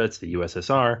Russia, it's the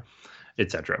USSR,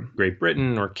 etc. Great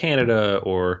Britain or Canada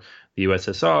or the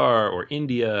USSR or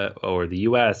India or the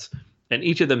US, and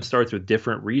each of them starts with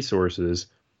different resources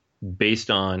based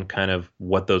on kind of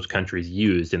what those countries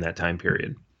used in that time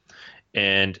period.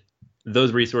 And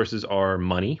those resources are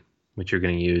money, which you're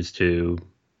going to use to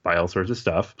buy all sorts of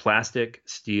stuff, plastic,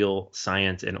 steel,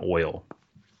 science, and oil.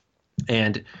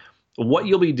 And what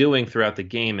you'll be doing throughout the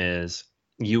game is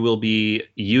you will be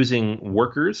using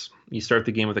workers. You start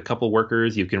the game with a couple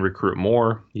workers. You can recruit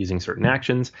more using certain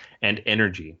actions, and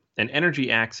energy. And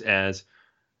energy acts as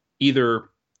either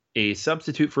a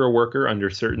substitute for a worker under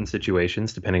certain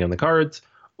situations, depending on the cards,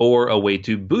 or a way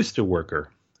to boost a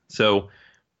worker. So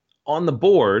on the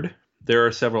board, there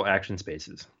are several action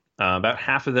spaces. About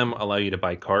half of them allow you to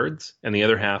buy cards, and the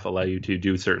other half allow you to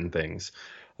do certain things.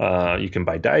 You can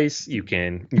buy dice. You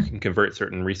can convert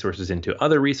certain resources into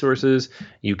other resources.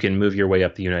 You can move your way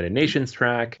up the United Nations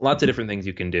track. Lots of different things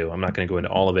you can do. I'm not going to go into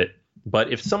all of it.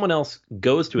 But if someone else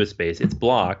goes to a space, it's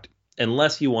blocked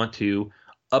unless you want to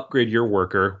upgrade your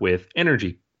worker with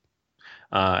energy.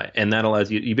 And that allows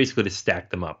you basically to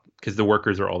stack them up, because the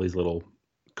workers are all these little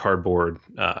cardboard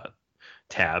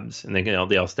tabs, and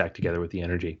they all stack together with the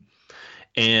energy.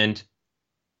 And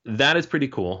that is pretty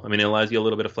cool. I mean, it allows you a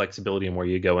little bit of flexibility in where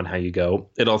you go and how you go.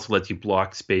 It also lets you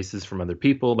block spaces from other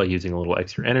people by using a little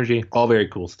extra energy. All very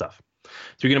cool stuff. So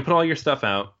you're going to put all your stuff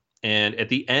out, and at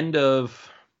the end of,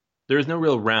 there's no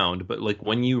real round, but like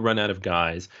when you run out of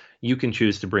guys, you can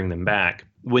choose to bring them back.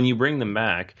 When you bring them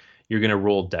back, you're going to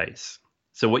roll dice.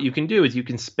 So what you can do is you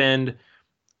can spend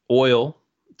oil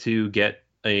to get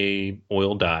a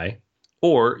oil die,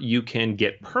 or you can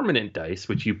get permanent dice,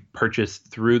 which you purchase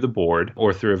through the board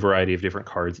or through a variety of different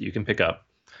cards that you can pick up.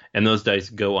 And those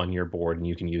dice go on your board, and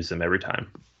you can use them every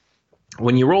time.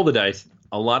 When you roll the dice,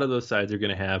 a lot of those sides are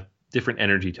going to have different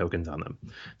energy tokens on them.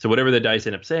 So whatever the dice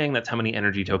end up saying, that's how many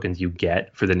energy tokens you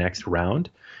get for the next round.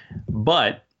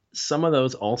 But some of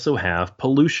those also have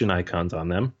pollution icons on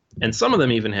them, and some of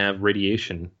them even have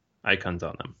radiation icons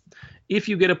on them. If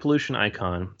you get a pollution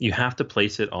icon, you have to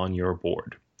place it on your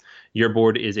board. Your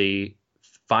board is a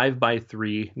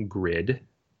 5x3 grid,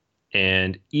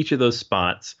 and each of those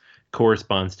spots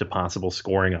corresponds to possible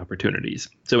scoring opportunities.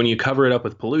 So when you cover it up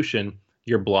with pollution,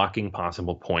 you're blocking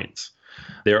possible points.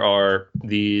 There are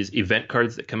these event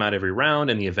cards that come out every round,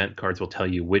 and the event cards will tell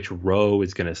you which row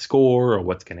is going to score or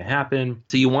what's going to happen.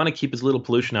 So you want to keep as little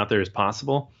pollution out there as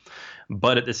possible,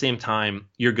 but at the same time,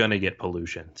 you're going to get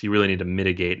pollution. So you really need to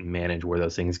mitigate and manage where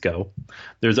those things go.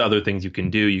 There's other things you can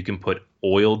do. You can put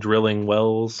oil drilling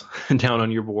wells down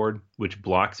on your board, which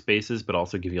block spaces, but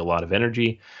also give you a lot of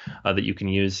energy that you can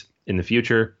use in the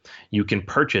future. You can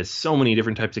purchase so many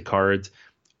different types of cards.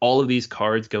 All of these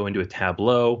cards go into a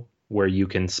tableau where you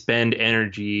can spend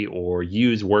energy or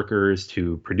use workers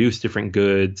to produce different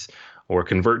goods or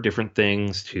convert different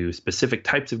things to specific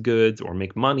types of goods or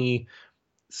make money.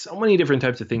 So many different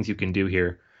types of things you can do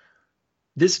here.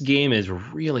 This game is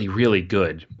really, really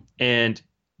good. And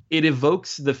it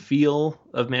evokes the feel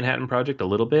of Manhattan Project a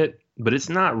little bit, but it's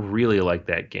not really like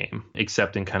that game,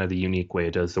 except in kind of the unique way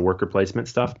it does the worker placement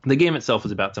stuff. The game itself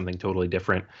is about something totally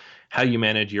different. How you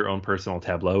manage your own personal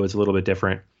tableau is a little bit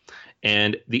different.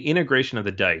 And the integration of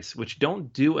the dice, which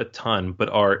don't do a ton, but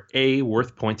are A,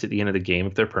 worth points at the end of the game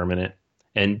if they're permanent,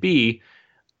 and B,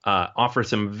 offer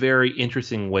some very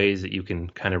interesting ways that you can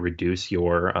kind of reduce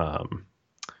your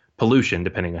pollution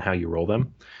depending on how you roll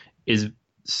them, is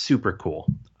super cool.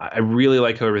 I really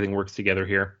like how everything works together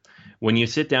here. When you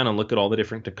sit down and look at all the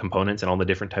different components and all the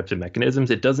different types of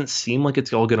mechanisms, it doesn't seem like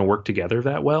it's all going to work together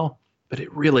that well, but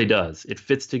it really does. It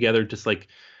fits together just like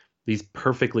these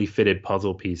perfectly fitted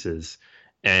puzzle pieces.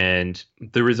 And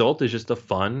the result is just a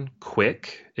fun,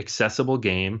 quick, accessible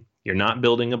game. You're not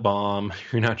building a bomb.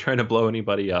 You're not trying to blow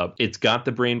anybody up. It's got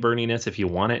the brain burniness if you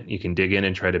want it. You can dig in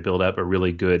and try to build up a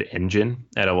really good engine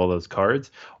out of all those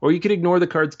cards. Or you could ignore the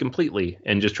cards completely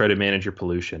and just try to manage your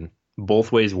pollution.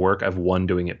 Both ways work. I've won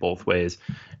doing it both ways.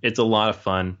 It's a lot of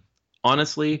fun.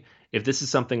 Honestly, if this is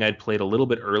something I'd played a little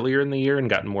bit earlier in the year and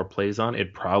gotten more plays on,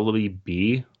 it'd probably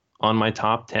be on my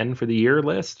top 10 for the year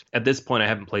list. At this point, I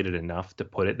haven't played it enough to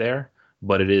put it there,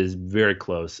 but it is very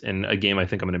close, and a game I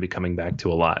think I'm going to be coming back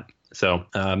to a lot. So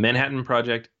Manhattan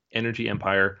Project Energy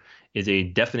Empire is a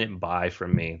definite buy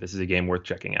from me. This is a game worth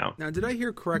checking out. Now, did I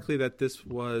hear correctly that this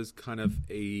was kind of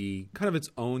its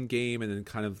own game, and then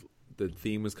kind of the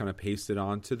theme was kind of pasted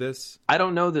onto this? I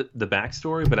don't know the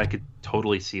backstory, but I could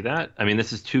totally see that. I mean,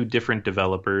 this is two different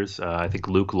developers. I think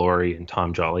Luke Laurie and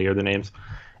Tom Jolly are the names.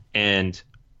 And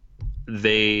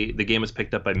the game was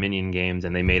picked up by Minion Games,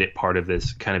 and they made it part of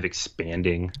this kind of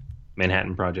expanding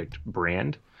Manhattan Project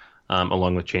brand,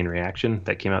 along with Chain Reaction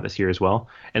that came out this year as well.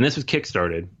 And this was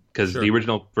kickstarted because the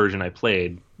original version I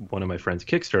played, one of my friends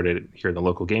kickstarted it here in the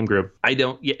local game group.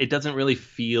 It doesn't really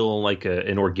feel like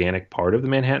an organic part of the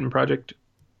Manhattan Project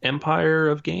empire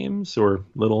of games or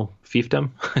little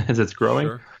fiefdom as it's growing.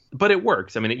 Sure. But it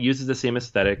works. I mean, it uses the same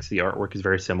aesthetics. The artwork is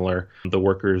very similar. The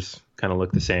workers kind of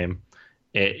look the same.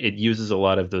 It uses a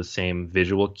lot of those same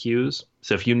visual cues.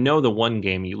 So if you know the one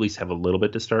game, you at least have a little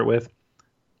bit to start with.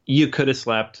 You could have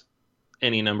slapped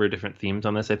any number of different themes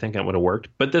on this. I think it would have worked.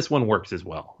 But this one works as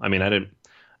well. I mean, it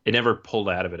never pulled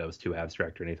out of it. I was too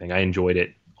abstract or anything. I enjoyed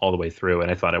it all the way through,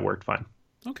 and I thought it worked fine.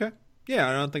 Okay. Yeah,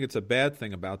 I don't think it's a bad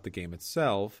thing about the game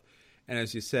itself. And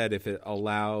as you said, if it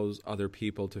allows other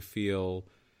people to feel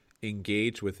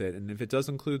engaged with it, and if it does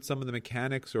include some of the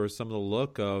mechanics or some of the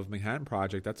look of Manhattan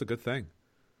Project, that's a good thing.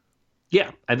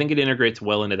 Yeah, I think it integrates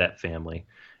well into that family,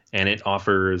 and it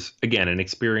offers, again, an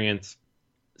experience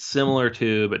similar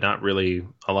to, but not really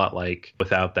a lot like,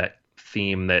 without that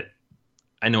theme that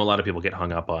I know a lot of people get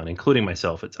hung up on, including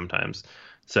myself at sometimes.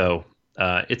 So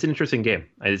it's an interesting game.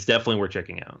 It's definitely worth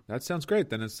checking out. That sounds great.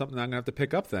 Then it's something I'm going to have to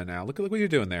pick up then now. Look what you're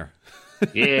doing there.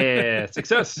 Yeah,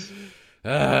 success.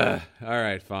 All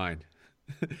right, fine.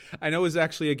 I know it was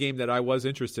actually a game that I was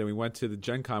interested in. We went to the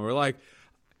Gen Con.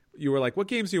 You were like, what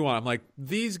games do you want? I'm like,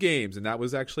 these games. And that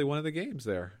was actually one of the games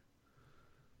there.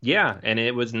 Yeah, and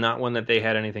it was not one that they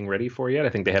had anything ready for yet. I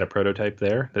think they had a prototype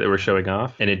there that they were showing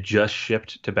off. And it just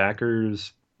shipped to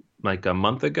backers like a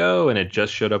month ago, and it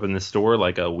just showed up in the store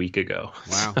like a week ago.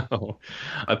 Wow. So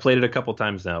I played it a couple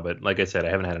times now, but like I said, I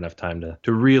haven't had enough time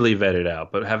to really vet it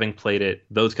out. But having played it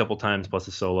those couple times plus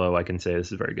a solo, I can say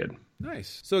this is very good.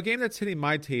 Nice. So a game that's hitting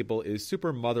my table is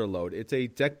Super Motherload. It's a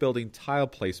deck-building tile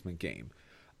placement game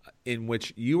in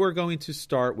which you are going to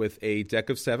start with a deck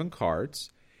of 7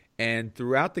 cards, and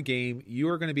throughout the game, you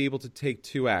are going to be able to take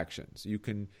 2 actions. You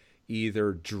can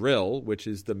either drill, which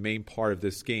is the main part of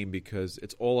this game because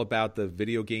it's all about the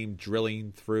video game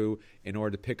drilling through in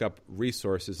order to pick up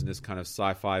resources in this kind of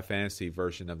sci-fi fantasy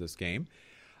version of this game.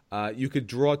 You could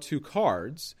draw 2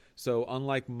 cards. So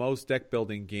unlike most deck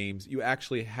building games, you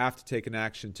actually have to take an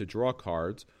action to draw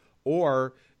cards,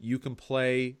 or you can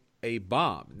play a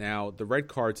bomb. Now, the red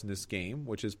cards in this game,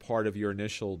 which is part of your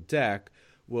initial deck,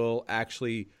 will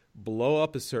actually blow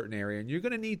up a certain area, and you're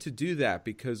going to need to do that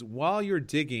because while you're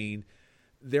digging,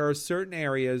 there are certain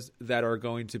areas that are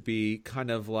going to be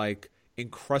kind of like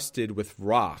encrusted with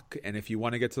rock, and if you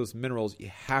want to get to those minerals,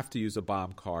 you have to use a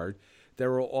bomb card.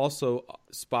 There are also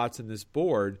spots in this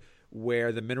board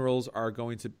where the minerals are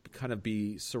going to kind of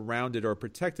be surrounded or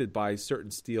protected by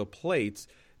certain steel plates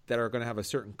that are going to have a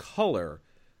certain color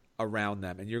around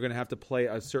them, and you're going to have to play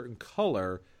a certain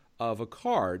color of a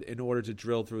card in order to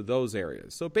drill through those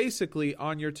areas. So basically,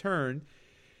 on your turn,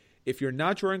 if you're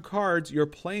not drawing cards, you're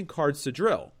playing cards to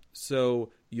drill.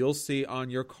 So you'll see on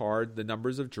your card the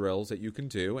numbers of drills that you can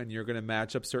do, and you're going to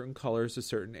match up certain colors to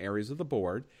certain areas of the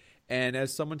board. And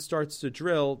as someone starts to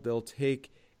drill, they'll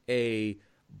take a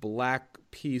black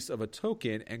piece of a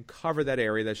token and cover that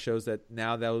area that shows that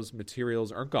now those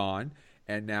materials are gone,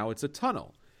 and now it's a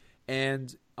tunnel.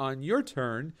 And on your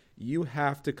turn, you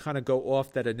have to kind of go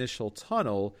off that initial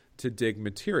tunnel to dig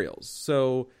materials.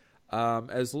 So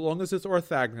as long as it's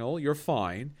orthogonal, you're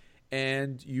fine.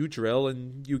 And you drill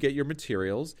and you get your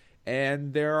materials.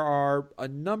 And there are a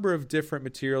number of different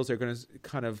materials that are going to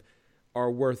kind of are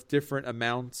worth different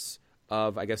amounts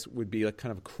of, I guess, would be like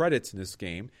kind of credits in this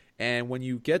game. And when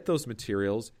you get those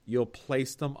materials, you'll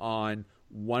place them on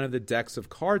one of the decks of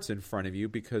cards in front of you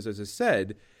because, as I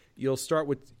said, you'll start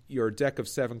with your deck of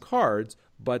 7 cards,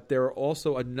 but there are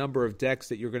also a number of decks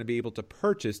that you're going to be able to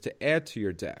purchase to add to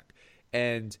your deck.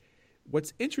 And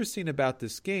what's interesting about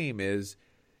this game is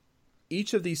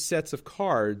each of these sets of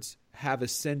cards have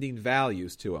ascending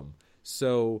values to them.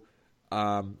 So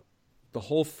the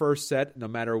whole first set, no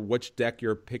matter which deck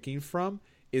you're picking from,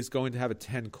 is going to have a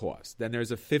 10 cost. Then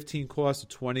there's a 15 cost, a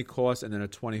 20 cost, and then a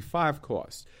 25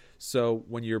 cost. So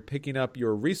when you're picking up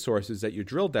your resources that you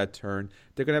drilled that turn,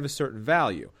 they're going to have a certain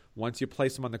value. Once you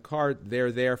place them on the card,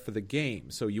 they're there for the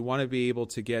game. So you want to be able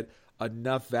to get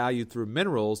enough value through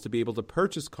minerals to be able to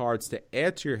purchase cards to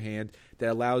add to your hand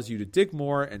that allows you to dig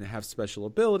more and have special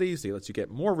abilities. It lets you get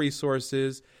more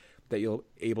resources, that you'll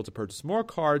able to purchase more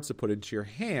cards to put into your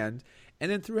hand.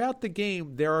 And then throughout the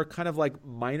game, there are kind of like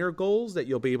minor goals that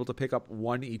you'll be able to pick up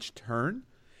one each turn.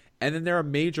 And then there are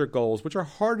major goals, which are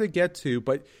hard to get to,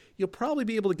 but you'll probably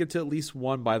be able to get to at least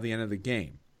one by the end of the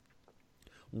game.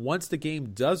 Once the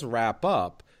game does wrap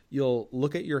up, you'll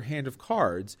look at your hand of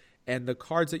cards, and the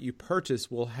cards that you purchase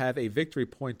will have a victory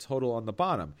point total on the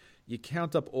bottom. You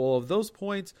count up all of those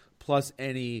points, plus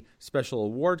any special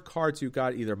award cards you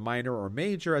got, either minor or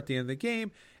major, at the end of the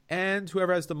game, and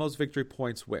whoever has the most victory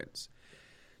points wins.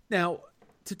 Now,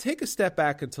 to take a step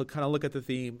back and to kind of look at the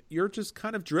theme, you're just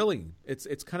kind of drilling.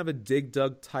 It's kind of a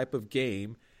dig-dug type of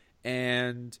game,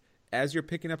 and as you're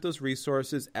picking up those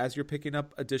resources, as you're picking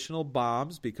up additional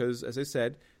bombs, because, as I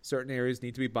said, certain areas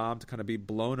need to be bombed to kind of be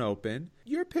blown open,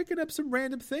 you're picking up some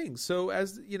random things. So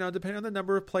as, you know, depending on the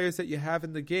number of players that you have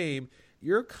in the game,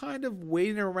 you're kind of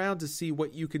waiting around to see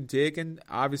what you can dig, and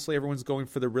obviously everyone's going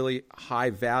for the really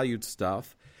high-valued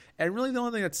stuff. And really the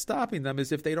only thing that's stopping them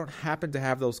is if they don't happen to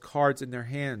have those cards in their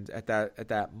hand at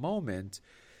that moment.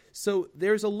 So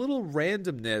there's a little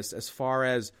randomness as far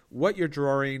as what you're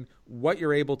drawing, what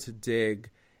you're able to dig,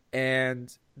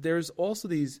 and there's also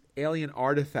these alien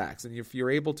artifacts. And if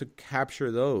you're able to capture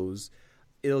those,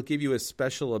 it'll give you a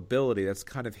special ability that's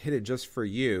kind of hidden just for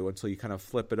you until you kind of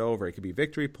flip it over. It could be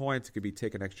victory points. It could be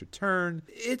take an extra turn.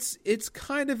 It's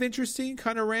kind of interesting,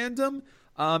 kind of random.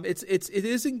 It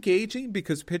is engaging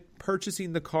because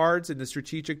purchasing the cards and the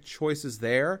strategic choices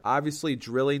there, obviously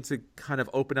drilling to kind of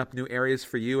open up new areas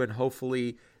for you and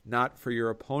hopefully not for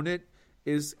your opponent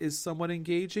is somewhat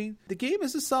engaging. The game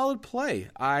is a solid play.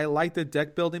 I like the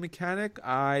deck building mechanic.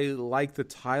 I like the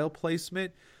tile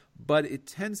placement, but it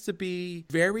tends to be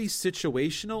very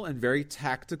situational and very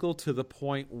tactical to the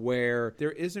point where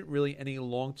there isn't really any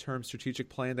long-term strategic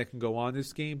plan that can go on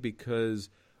this game because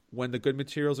when the good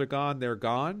materials are gone, they're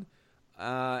gone.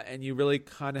 And you really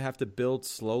kind of have to build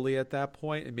slowly at that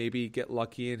point and maybe get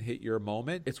lucky and hit your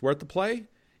moment. It's worth the play.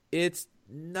 It's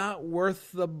not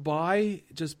worth the buy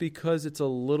just because it's a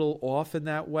little off in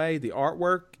that way. The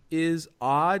artwork is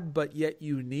odd but yet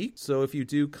unique. So if you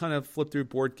do kind of flip through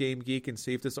Board Game Geek and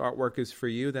see if this artwork is for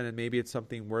you, then maybe it's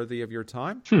something worthy of your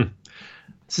time.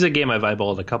 This is a game I've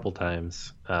eyeballed a couple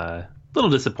times. A little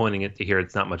disappointing to hear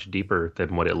it's not much deeper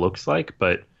than what it looks like,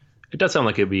 but it does sound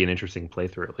like it'd be an interesting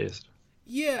playthrough at least.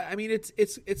 Yeah, I mean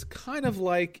it's kind of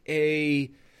like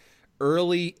a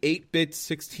early 8-bit,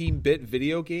 16-bit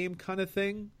video game kind of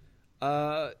thing.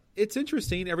 It's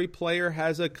interesting. Every player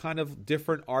has a kind of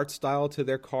different art style to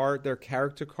their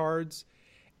character cards.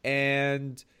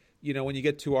 And, you know, when you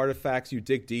get 2 artifacts, you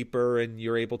dig deeper and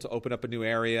you're able to open up a new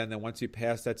area. And then once you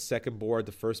pass that second board,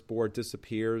 the first board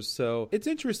disappears. So it's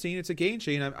interesting. It's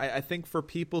engaging. I think for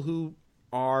people who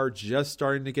are just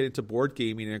starting to get into board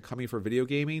gaming and coming for video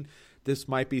gaming, this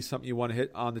might be something you want to hit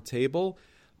on the table.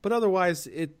 But otherwise,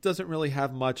 it doesn't really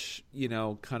have much, you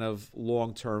know, kind of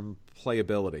long-term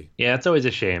playability. Yeah, it's always a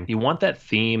shame. You want that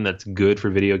theme that's good for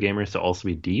video gamers to also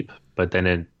be deep, but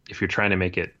then if you're trying to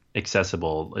make it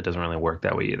accessible, it doesn't really work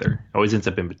that way either. It always ends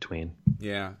up in between.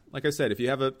 Yeah. Like I said, if you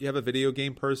have a video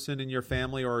game person in your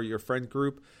family or your friend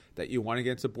group that you want to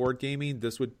get into board gaming,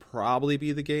 this would probably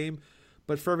be the game.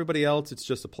 but for everybody else, it's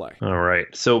just a play. All right.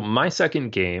 So my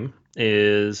second game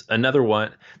is another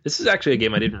one. This is actually a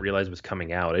game I didn't realize was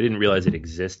coming out. I didn't realize it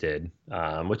existed,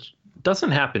 which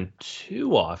doesn't happen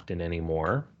too often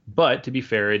anymore. But to be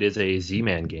fair, it is a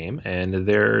Z-Man game, and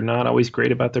they're not always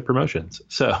great about their promotions.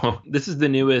 So this is the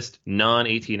newest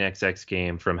non-18xx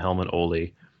game from Helmut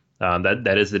Oli.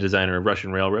 That is the designer of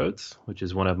Russian Railroads, which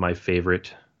is one of my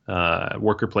favorite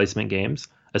worker placement games,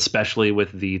 especially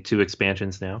with the 2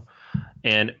 expansions now.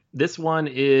 And this one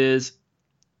is,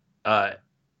 a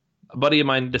buddy of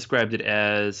mine described it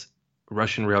as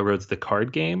Russian Railroads, the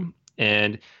card game.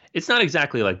 And it's not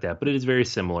exactly like that, but it is very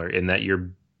similar in that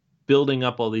you're building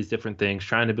up all these different things,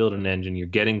 trying to build an engine. You're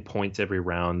getting points every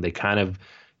round. They kind of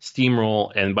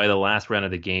steamroll, and by the last round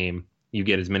of the game, you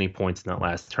get as many points in that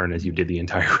last turn as you did the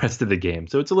entire rest of the game.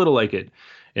 So it's a little like it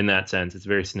in that sense. It's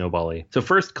very snowbally. So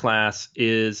first class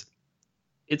it's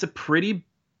a pretty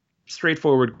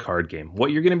straightforward card game.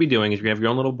 What you're going to be doing is you're going to have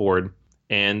your own little board,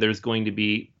 and there's going to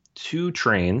be 2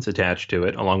 trains attached to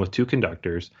it, along with 2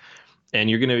 conductors, and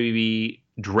you're going to be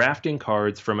drafting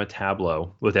cards from a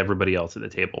tableau with everybody else at the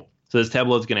table. So this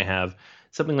tableau is going to have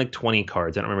something like 20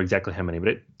 cards. I don't remember exactly how many,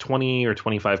 but 20 or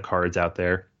 25 cards out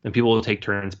there, and people will take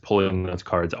turns pulling those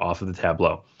cards off of the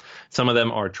tableau. Some of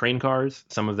them are train cards,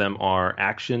 some of them are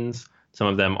actions, some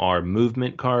of them are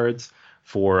movement cards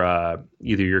for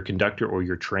either your conductor or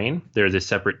your train. There's a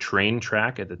separate train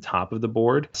track at the top of the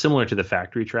board, similar to the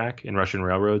factory track in Russian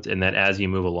Railroads, in that as you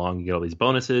move along, you get all these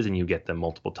bonuses and you get them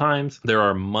multiple times. There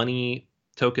are money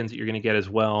tokens that you're going to get as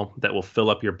well that will fill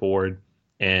up your board.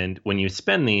 And when you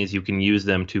spend these, you can use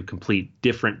them to complete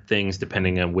different things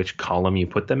depending on which column you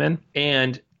put them in.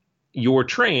 And your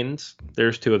trains,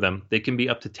 there's 2 of them, they can be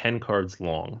up to 10 cards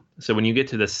long. So when you get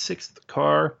to the 6th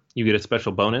car, you get a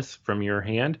special bonus from your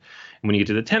hand. And when you get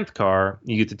to the 10th car,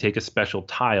 you get to take a special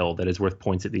tile that is worth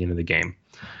points at the end of the game.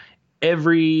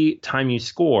 Every time you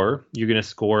score, you're going to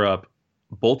score up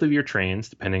both of your trains,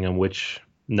 depending on which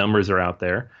numbers are out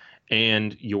there,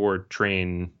 and your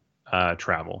train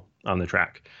travel on the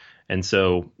track. And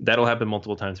so that'll happen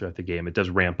multiple times throughout the game. It does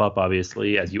ramp up,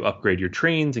 obviously, as you upgrade your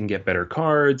trains and get better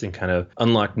cards and kind of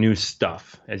unlock new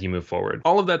stuff as you move forward.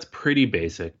 All of that's pretty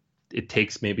basic. It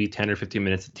takes maybe 10 or 15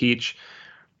 minutes to teach.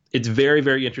 It's very,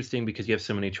 very interesting because you have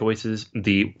so many choices.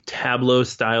 The tableau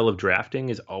style of drafting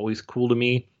is always cool to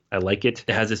me. I like it.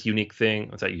 It has this unique thing.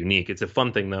 It's not unique. It's a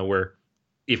fun thing, though, where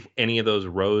if any of those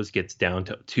rows gets down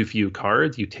to too few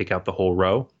cards, you take out the whole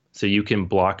row. So you can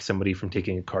block somebody from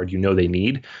taking a card you know they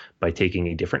need by taking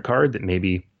a different card that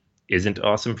maybe isn't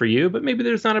awesome for you, but maybe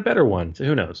there's not a better one. So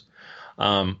who knows?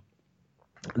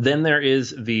 Then there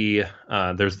is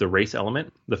there's the race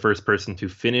element. The first person to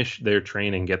finish their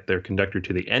train and get their conductor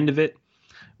to the end of it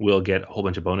will get a whole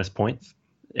bunch of bonus points.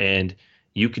 And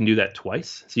you can do that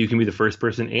twice. So you can be the first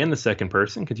person and the second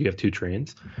person because you have 2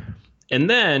 trains. And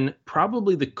then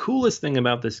probably the coolest thing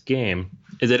about this game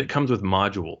is that it comes with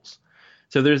modules.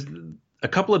 So there's a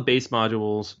couple of base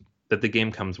modules that the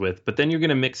game comes with, but then you're going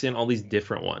to mix in all these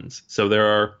different ones. So there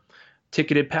are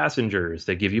ticketed passengers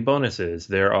that give you bonuses.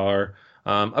 There are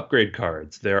upgrade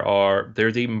cards.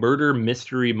 There's a murder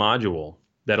mystery module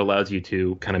that allows you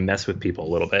to kind of mess with people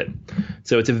a little bit.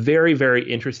 So it's a very, very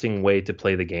interesting way to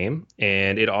play the game,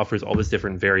 and it offers all this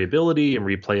different variability and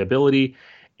replayability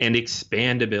and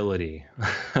expandability.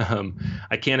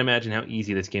 I can't imagine how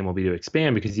easy this game will be to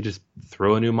expand because you just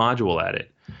throw a new module at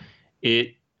it.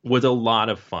 It was a lot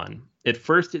of fun. At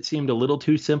first, it seemed a little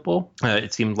too simple.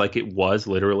 It seemed like it was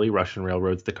literally Russian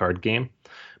Railroads, the card game.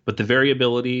 But the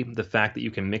variability, the fact that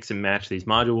you can mix and match these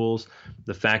modules,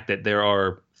 the fact that there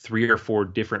are 3 or 4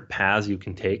 different paths you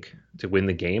can take to win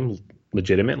the game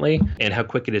legitimately, and how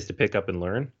quick it is to pick up and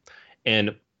learn.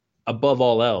 And above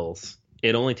all else,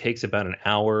 it only takes about an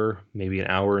hour, maybe an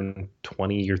hour and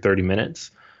 20 or 30 minutes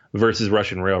versus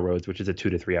Russian Railroads, which is a 2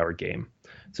 to 3 hour game.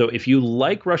 So if you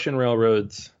like Russian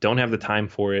Railroads, don't have the time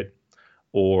for it,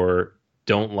 or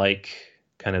don't like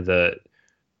kind of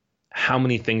how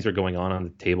many things are going on the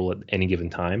table at any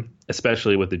given time,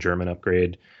 especially with the German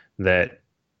upgrade that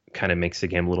kind of makes the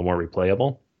game a little more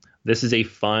replayable. This is a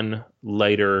fun,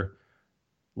 lighter,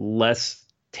 less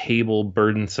table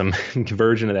burdensome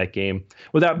version of that game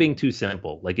without being too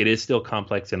simple. Like, it is still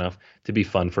complex enough to be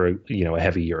fun for a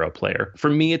heavy Euro player. For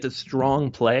me, it's a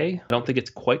strong play. I don't think it's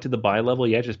quite to the buy level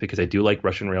yet, just because I do like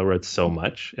Russian Railroads so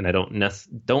much, and I don't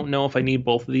know if I need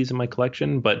both of these in my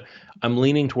collection, but I'm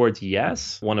leaning towards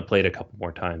yes. Want to play it a couple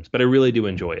more times, but I really do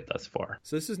enjoy it thus far.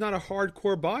 So this is not a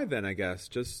hardcore buy then, I guess.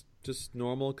 Just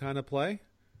normal kind of play?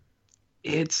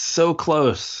 It's so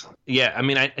close. Yeah, I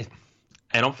mean,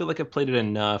 I don't feel like I've played it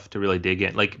enough to really dig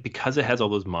in. Like, because it has all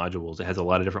those modules, it has a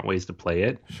lot of different ways to play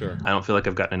it. Sure. I don't feel like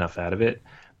I've gotten enough out of it.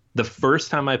 The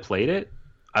first time I played it,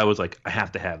 I was like, I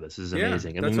have to have this. This is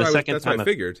amazing. And that's then the second that's time what I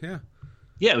figured. Yeah.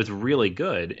 Yeah, it was really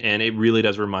good. And it really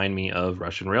does remind me of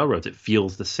Russian Railroads. It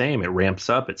feels the same. It ramps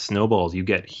up, it snowballs. You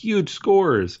get huge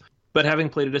scores. But having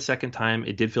played it a second time,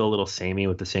 it did feel a little samey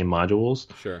with the same modules.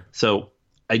 Sure. So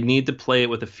I need to play it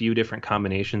with a few different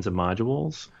combinations of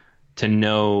modules to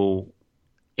know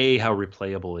A, how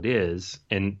replayable it is,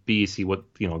 and B, see what,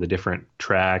 the different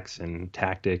tracks and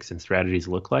tactics and strategies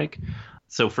look like.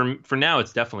 So for now,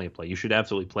 it's definitely a play. You should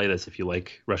absolutely play this if you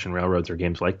like Russian Railroads or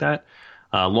games like that.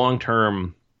 Long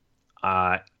term,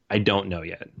 I don't know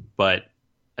yet, but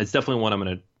it's definitely one I'm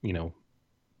going to,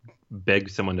 beg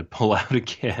someone to pull out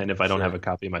again if I don't have a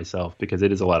copy myself, because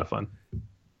it is a lot of fun.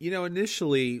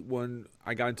 Initially when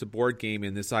I got into board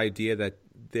gaming, this idea that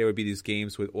there would be these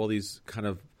games with all these kind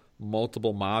of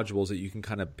multiple modules that you can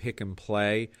kind of pick and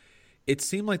play, it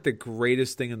seemed like the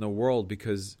greatest thing in the world,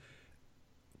 because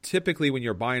typically when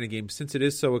you're buying a game, since it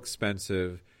is so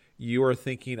expensive, you are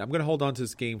thinking, I'm going to hold on to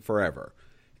this game forever.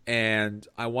 And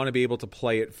I want to be able to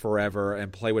play it forever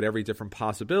and play with every different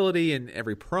possibility and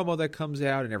every promo that comes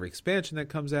out and every expansion that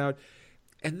comes out.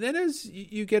 And then as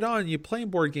you get on, you play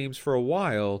board games for a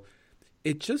while,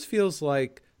 it just feels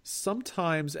like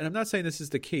sometimes, and I'm not saying this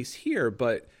is the case here,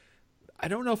 but I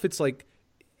don't know if it's like,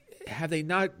 have they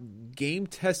not game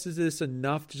tested this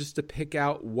enough just to pick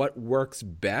out what works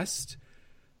best?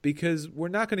 Because we're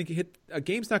not going to a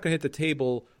game's not going to hit the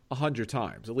table 100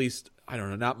 times, at least, I don't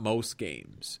know, not most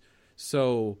games.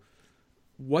 So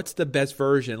what's the best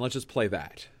version? Let's just play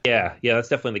that. Yeah, that's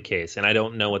definitely the case. And I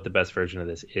don't know what the best version of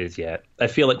this is yet. I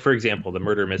feel like, for example, the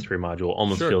murder mystery module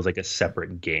almost feels like a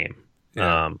separate game.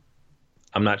 Yeah.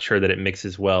 I'm not sure that it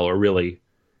mixes well or really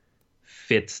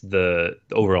fits the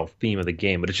overall theme of the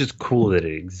game, but it's just cool that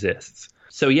it exists.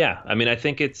 So yeah, I mean, I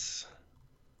think it's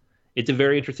a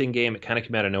very interesting game. It kind of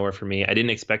came out of nowhere for me. I didn't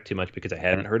expect too much because I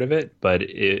hadn't heard of it, but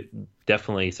it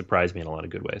definitely surprised me in a lot of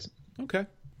good ways. Okay.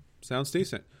 Sounds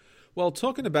decent. Well,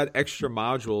 talking about extra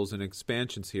modules and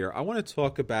expansions here, I want to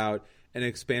talk about an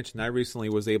expansion I recently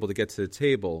was able to get to the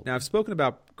table. Now, I've spoken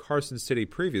about Carson City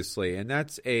previously, and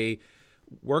that's a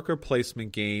worker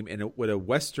placement game with a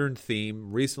Western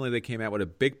theme. Recently, they came out with a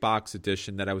big box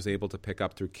edition that I was able to pick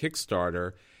up through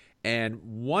Kickstarter. And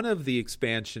one of the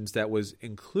expansions that was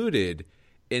included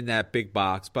in that big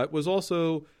box, but was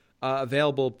also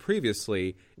available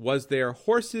previously, was their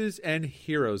Horses and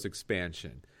Heroes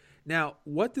expansion. Now,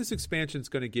 what this expansion is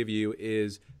going to give you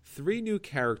is 3 new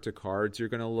character cards. You're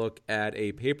going to look at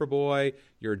a Paperboy,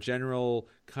 your general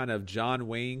kind of John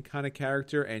Wayne kind of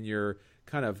character, and your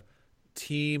kind of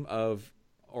team of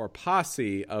or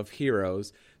posse of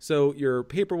heroes. So your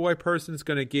Paperboy person is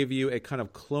going to give you a kind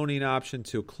of cloning option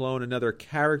to clone another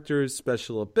character's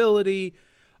special ability.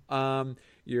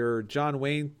 Your John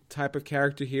Wayne type of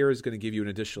character here is going to give you an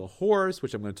additional horse,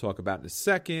 which I'm going to talk about in a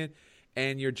second.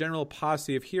 And your general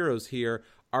posse of heroes here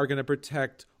are going to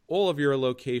protect all of your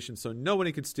locations so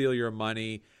nobody can steal your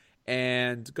money,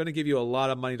 and going to give you a lot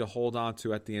of money to hold on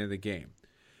to at the end of the game.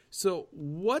 So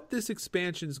what this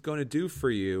expansion is going to do for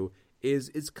you is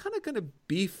it's kind of going to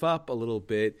beef up a little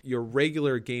bit your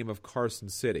regular game of Carson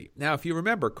City. Now, if you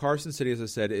remember, Carson City, as I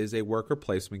said, is a worker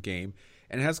placement game,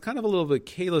 and it has kind of a little bit of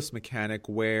a Kalis mechanic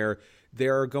where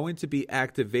there are going to be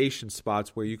activation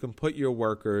spots where you can put your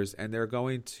workers, and they're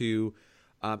going to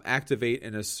activate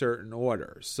in a certain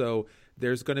order. So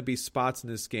there's going to be spots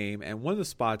in this game, and one of the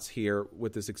spots here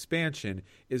with this expansion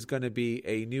is going to be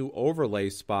a new overlay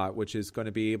spot, which is going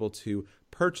to be able to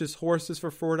purchase horses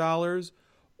for $4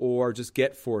 or just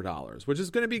get $4, which is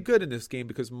going to be good in this game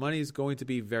because money is going to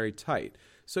be very tight.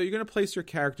 So you're going to place your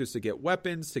characters to get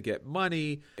weapons, to get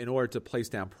money, in order to place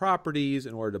down properties,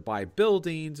 in order to buy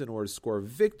buildings, in order to score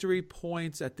victory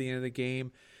points at the end of the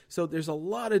game. So there's a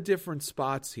lot of different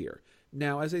spots here.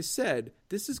 Now, as I said,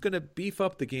 this is going to beef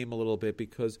up the game a little bit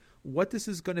because what this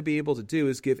is going to be able to do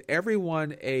is give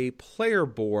everyone a player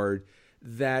board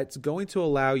that's going to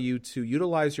allow you to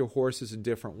utilize your horses in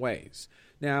different ways.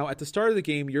 Now, at the start of the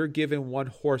game, you're given 1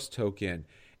 horse token,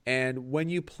 and when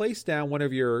you place down one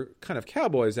of your kind of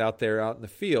cowboys out there out in the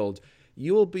field,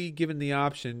 you will be given the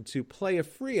option to play a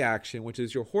free action, which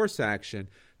is your horse action,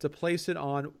 to place it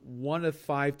on one of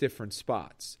 5 different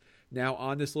spots. Now,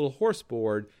 on this little horse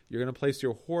board, you're going to place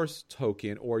your horse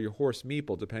token or your horse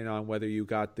meeple, depending on whether you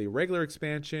got the regular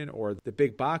expansion or the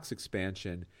big box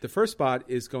expansion. The first spot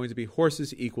is going to be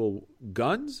horses equal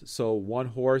guns, so 1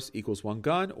 horse equals 1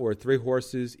 gun, or 3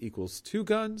 horses equals 2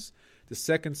 guns. The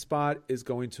second spot is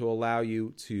going to allow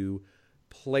you to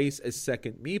place a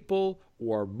second meeple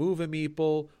or move a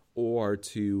meeple or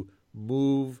to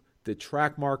move the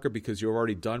track marker because you're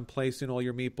already done placing all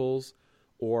your meeples.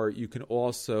 Or you can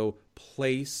also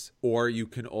place, or you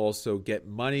can also get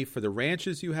money for the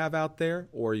ranches you have out there,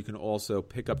 or you can also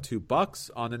pick up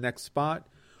 $2 on the next spot.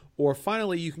 Or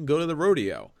finally, you can go to the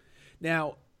rodeo.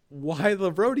 Now, why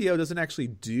the rodeo doesn't actually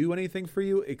do anything for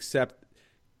you except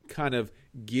kind of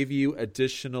give you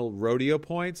additional rodeo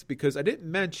points, because I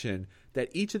didn't mention that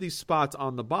each of these spots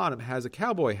on the bottom has a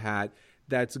cowboy hat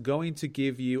that's going to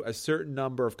give you a certain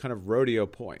number of kind of rodeo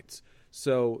points.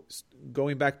 So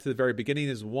going back to the very beginning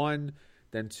is 1,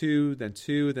 then 2, then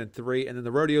 2, then 3, and then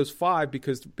the rodeo is 5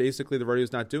 because basically the rodeo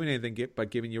is not doing anything but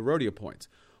giving you rodeo points.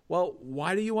 Well,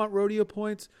 why do you want rodeo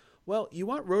points? Well, you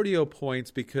want rodeo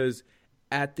points because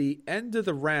at the end of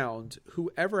the round,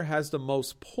 whoever has the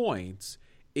most points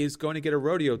is going to get a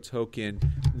rodeo token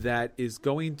that is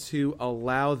going to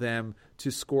allow them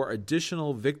to score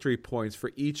additional victory points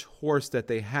for each horse that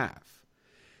they have.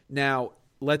 Now,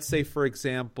 let's say, for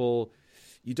example,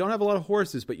 you don't have a lot of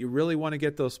horses, but you really want to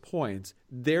get those points.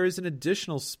 There is an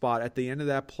additional spot at the end of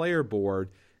that player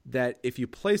board that if you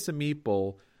place a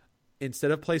meeple, instead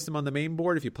of place them on the main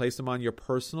board, if you place them on your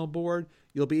personal board,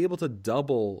 you'll be able to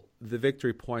double the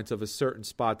victory points of a certain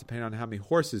spot depending on how many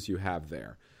horses you have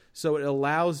there. So it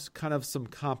allows kind of some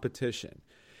competition.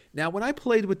 Now, when I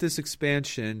played with this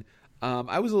expansion,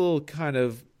 I was a little kind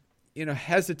of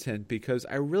hesitant because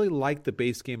I really liked the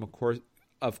base game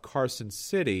of Carson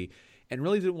City and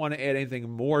really didn't want to add anything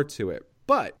more to it.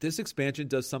 But this expansion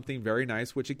does something very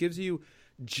nice, which it gives you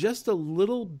just a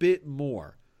little bit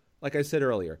more. Like I said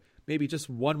earlier, maybe just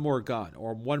one more gun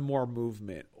or one more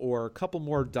movement or a couple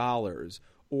more dollars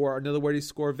or another way to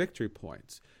score victory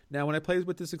points. Now, when I played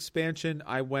with this expansion,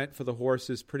 I went for the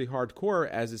horses pretty hardcore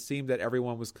as it seemed that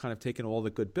everyone was kind of taking all the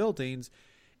good buildings.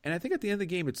 And I think at the end of the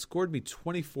game, it scored me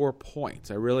 24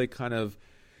 points. I really kind of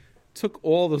took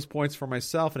all those points for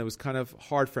myself, and it was kind of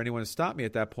hard for anyone to stop me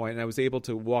at that point, and I was able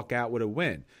to walk out with a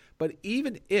win. But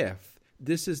even if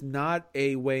this is not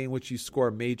a way in which you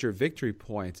score major victory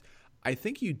points, I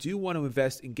think you do want to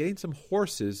invest in getting some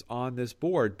horses on this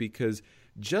board, because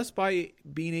just by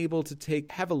being able to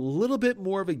have a little bit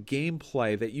more of a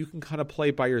gameplay that you can kind of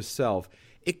play by yourself,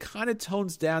 it kind of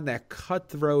tones down that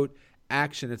cutthroat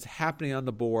action that's happening on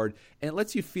the board, and it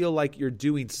lets you feel like you're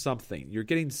doing something. You're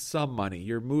getting some money.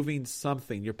 You're moving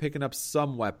something. You're picking up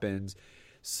some weapons.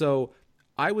 So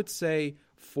I would say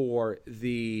for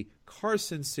the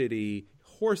Carson City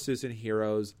horses and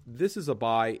heroes, this is a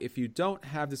buy. If you don't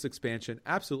have this expansion,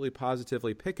 absolutely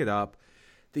positively pick it up.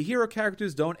 The hero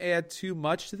characters don't add too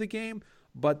much to the game,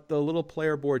 but the little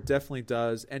player board definitely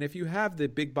does. And if you have the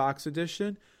big box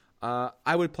edition,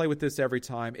 I would play with this every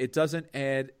time. It doesn't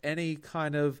add any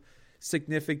kind of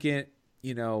significant,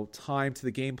 time to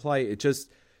the gameplay. It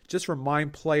just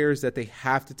remind players that they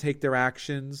have to take their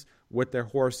actions with their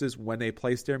horses when they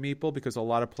place their meeple, because a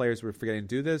lot of players were forgetting to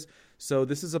do this. So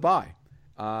this is a buy.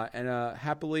 And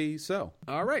happily so.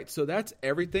 All right, so that's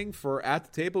everything for At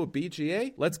the Table with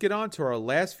BGA. Let's get on to our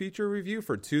last feature review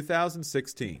for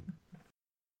 2016.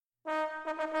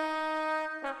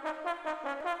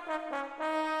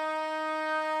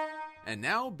 And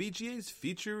now, BGA's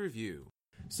feature review.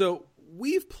 So,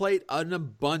 we've played an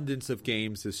abundance of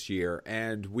games this year,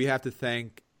 and we have to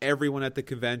thank everyone at the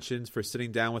conventions for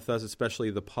sitting down with us, especially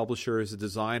the publishers, the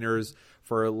designers,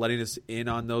 for letting us in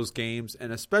on those games,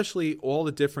 and especially all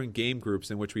the different game groups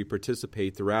in which we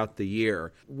participate throughout the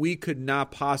year. We could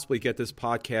not possibly get this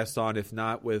podcast on if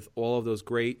not with all of those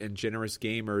great and generous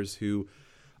gamers who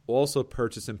also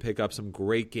purchase and pick up some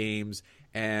great games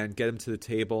and get them to the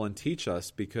table and teach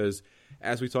us, because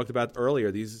as we talked about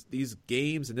earlier, these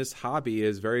games and this hobby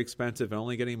is very expensive and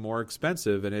only getting more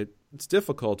expensive, and it's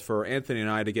difficult for Anthony and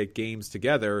I to get games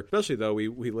together, especially though we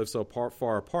live so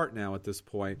far apart now at this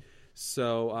point.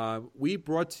 So we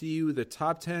brought to you the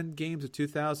top 10 games of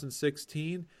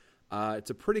 2016. It's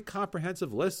a pretty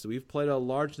comprehensive list. We've played a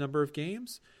large number of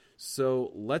games.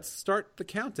 So let's start the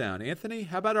countdown. Anthony,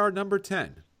 how about our number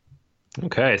 10?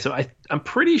 Okay, so I'm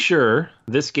pretty sure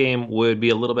this game would be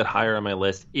a little bit higher on my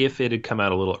list if it had come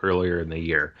out a little earlier in the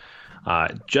year.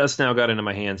 Just now got into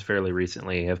my hands fairly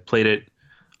recently. I've played it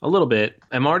a little bit.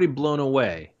 I'm already blown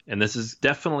away, and this is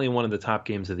definitely one of the top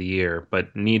games of the year,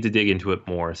 but need to dig into it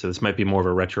more. So this might be more of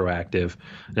a retroactive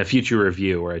and a future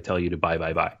review where I tell you to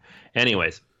buy.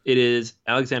 Anyways, it is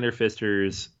Alexander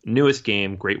Pfister's newest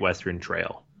game, Great Western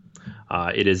Trail.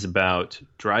 It is about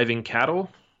driving cattle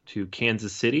to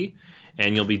Kansas City,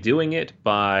 and you'll be doing it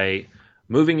by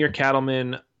moving your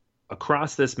cattlemen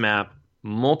across this map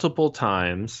multiple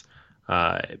times,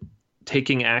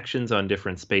 taking actions on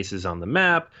different spaces on the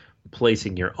map,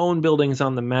 placing your own buildings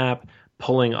on the map,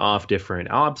 pulling off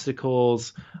different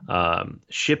obstacles,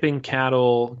 shipping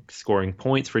cattle, scoring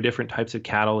points for different types of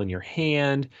cattle in your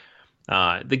hand.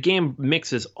 The game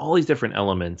mixes all these different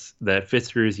elements that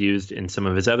Pfister has used in some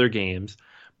of his other games.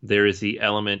 There is the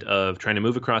element of trying to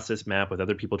move across this map with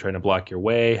other people trying to block your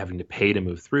way, having to pay to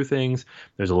move through things.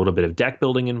 There's a little bit of deck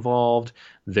building involved.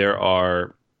 There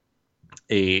are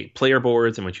player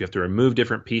boards in which you have to remove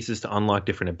different pieces to unlock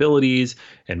different abilities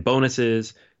and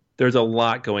bonuses. There's a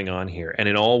lot going on here, and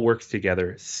it all works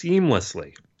together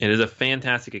seamlessly. It is a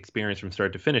fantastic experience from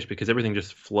start to finish because everything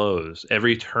just flows.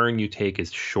 Every turn you take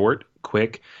is short,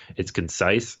 quick, it's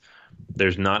concise.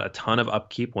 There's not a ton of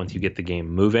upkeep once you get the game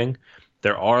moving.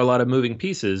 There are a lot of moving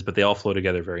pieces, but they all flow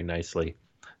together very nicely.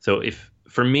 So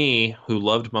for me, who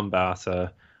loved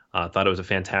Mombasa, thought it was a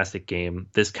fantastic game,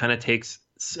 this kind of takes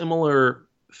similar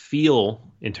feel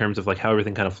in terms of like how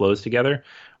everything kind of flows together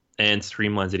and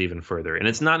streamlines it even further. And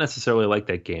it's not necessarily like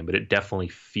that game, but it definitely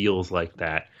feels like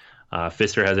that.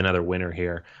 Pfister has another winner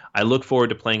here. I look forward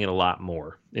to playing it a lot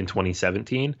more in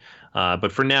 2017.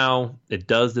 But for now, it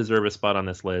does deserve a spot on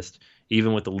this list,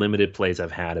 even with the limited plays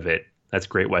I've had of it. That's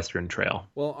Great Western Trail.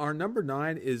 Well, our number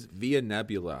 9 is Via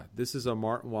Nebula. This is a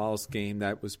Martin Wallace game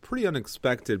that was pretty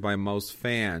unexpected by most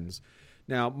fans.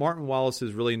 Now, Martin Wallace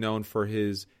is really known for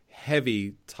his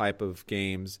heavy type of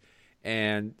games,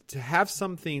 and to have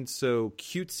something so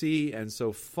cutesy and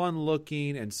so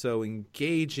fun-looking and so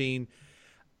engaging,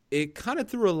 it kind of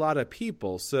threw a lot of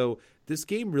people. So this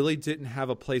game really didn't have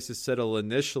a place to settle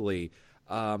initially.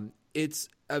 It's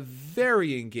a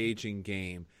very engaging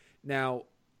game. Now,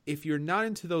 if you're not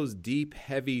into those deep,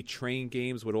 heavy train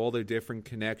games with all their different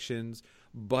connections,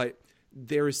 but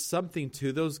there is something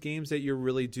to those games that you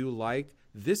really do like,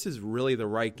 this is really the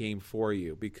right game for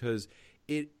you because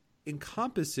it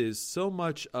encompasses so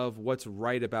much of what's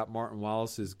right about Martin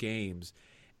Wallace's games,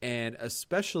 and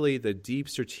especially the deep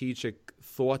strategic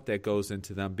thought that goes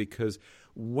into them, because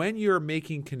when you're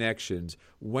making connections,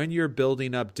 when you're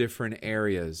building up different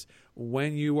areas,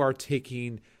 when you are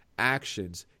taking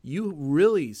actions, you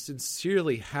really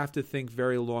sincerely have to think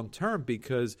very long term,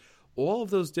 because all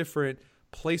of those different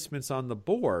placements on the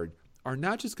board are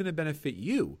not just going to benefit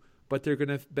you, but they're going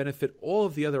to benefit all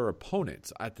of the other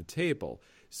opponents at the table.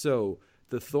 So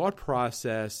the thought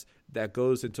process that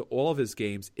goes into all of his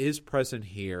games is present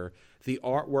here. The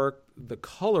artwork, the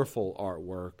colorful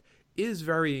artwork, is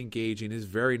very engaging, is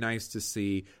very nice to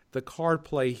see. The card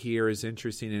play here is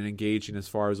interesting and engaging as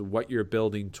far as what you're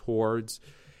building towards.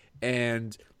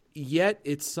 And yet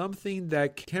it's something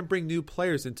that can bring new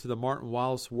players into the Martin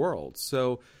Wallace world.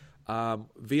 So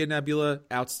Via Nebula,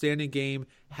 outstanding game,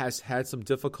 has had some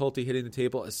difficulty hitting the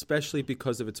table, especially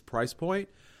because of its price point.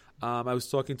 I was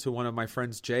talking to one of my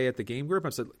friends, Jay, at the game group. I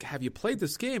said, have you played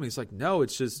this game? And he's like, no,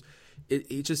 it's just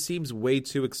it just seems way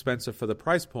too expensive for the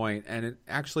price point. And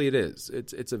it is.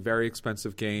 It's a very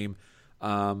expensive game.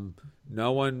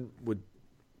 No one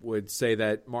would say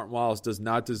that Martin Wallace does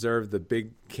not deserve the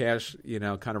big cash,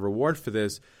 kind of reward for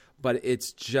this, but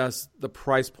it's just the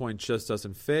price point just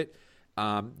doesn't fit.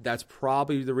 That's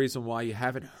probably the reason why you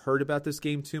haven't heard about this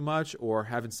game too much or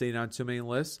haven't seen it on too many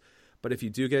lists. But if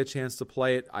you do get a chance to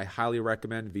play it, I highly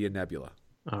recommend Via Nebula.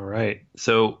 All right.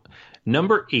 So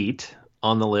number 8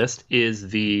 on the list is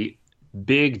the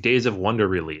big Days of Wonder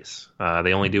release.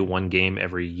 They only do one game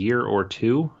every year or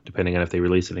two, depending on if they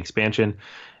release an expansion.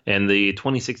 And the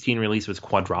 2016 release was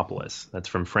Quadropolis. That's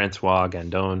from Francois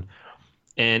Gandon.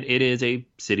 And it is a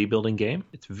city building game.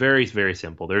 It's very, very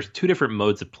simple. There's 2 different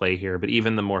modes of play here, but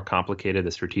even the more complicated,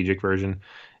 the strategic version,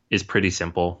 is pretty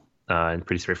simple and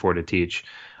pretty straightforward to teach.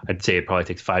 I'd say it probably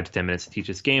takes 5 to 10 minutes to teach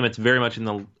this game. It's very much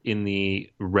in the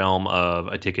realm of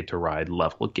a Ticket to Ride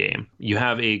level game. You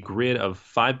have a grid of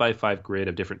 5x5 grid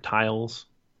of different tiles,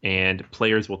 and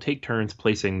players will take turns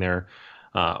placing their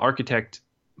architect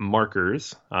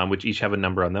markers, which each have a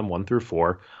number on them, 1 through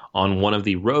 4, on one of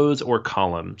the rows or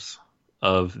columns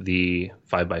of the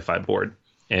 5x5 board.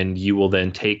 And you will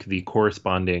then take the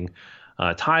corresponding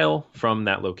tile from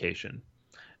that location.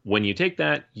 When you take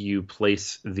that, you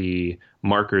place the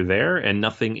marker there, and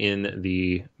nothing in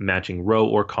the matching row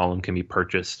or column can be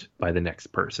purchased by the next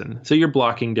person. So you're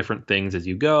blocking different things as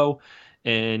you go,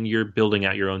 and you're building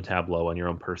out your own tableau on your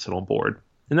own personal board.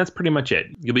 And that's pretty much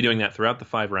it. You'll be doing that throughout the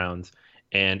 5 rounds,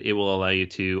 and it will allow you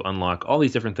to unlock all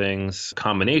these different things,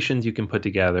 combinations you can put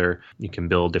together. You can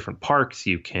build different parks.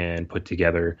 You can put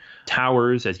together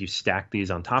towers as you stack these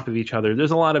on top of each other.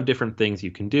 There's a lot of different things you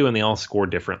can do, and they all score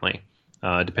differently.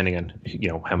 depending on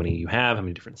how many you have, how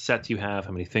many different sets you have,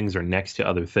 how many things are next to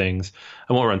other things.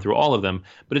 I won't run through all of them,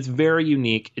 but it's very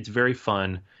unique. It's very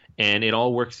fun, and it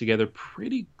all works together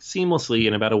pretty seamlessly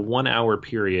in about a 1 hour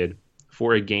period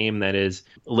for a game that is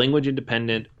language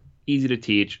independent, easy to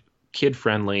teach, kid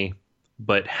friendly,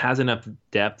 but has enough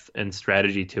depth and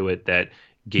strategy to it that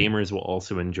gamers will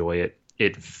also enjoy it.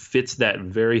 It fits that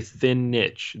very thin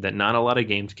niche that not a lot of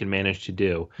games can manage to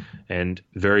do, and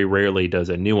very rarely does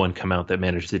a new one come out that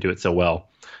manages to do it so well.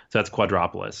 So that's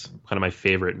Quadropolis, kind of my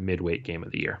favorite midweight game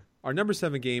of the year. Our number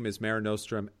 7 game is Mare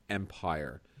Nostrum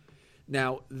Empire.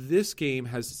 Now, this game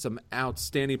has some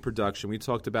outstanding production. We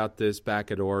talked about this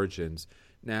back at Origins.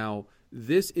 Now,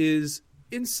 this is,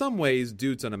 in some ways,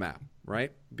 dudes on a map,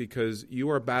 right? Because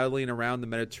you are battling around the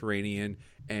Mediterranean,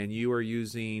 and you are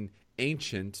using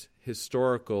ancient,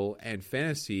 historical, and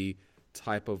fantasy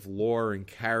type of lore and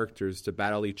characters to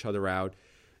battle each other out.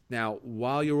 Now,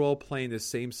 while you're all playing the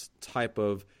same type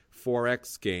of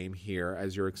 4X game here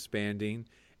as you're expanding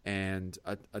and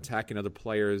attacking other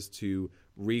players to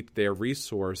reap their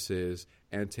resources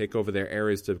and take over their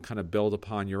areas to kind of build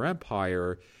upon your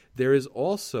empire, there is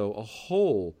also a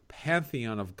whole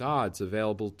pantheon of gods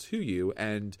available to you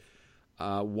and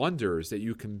wonders that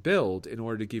you can build in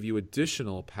order to give you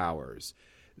additional powers.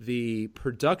 The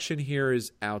production here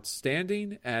is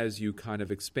outstanding as you kind of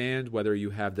expand, whether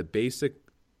you have the basic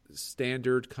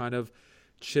standard kind of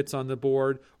chits on the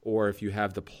board or if you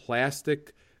have the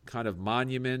plastic kind of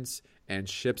monuments and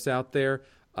ships out there.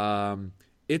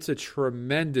 It's a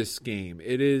tremendous game.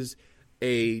 It is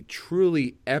a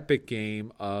truly epic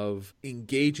game of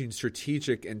engaging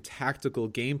strategic and tactical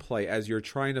gameplay as you're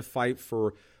trying to fight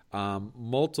for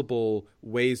multiple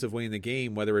ways of winning the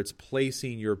game, whether it's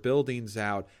placing your buildings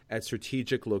out at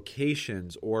strategic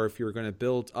locations, or if you're going to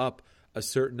build up a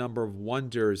certain number of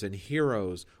wonders and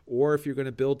heroes, or if you're going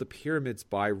to build the pyramids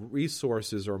by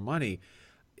resources or money.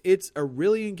 It's a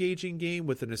really engaging game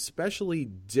with an especially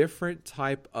different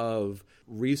type of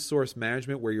resource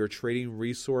management where you're trading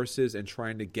resources and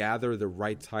trying to gather the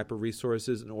right type of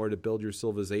resources in order to build your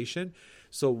civilization.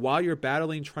 So while you're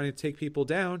battling, trying to take people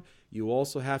down, you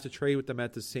also have to trade with them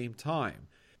at the same time.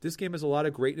 This game has a lot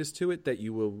of greatness to it that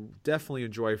you will definitely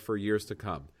enjoy for years to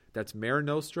come. That's Mare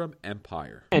Nostrum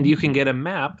Empire. And you can get a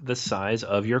map the size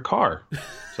of your car.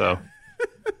 So...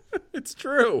 It's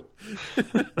true.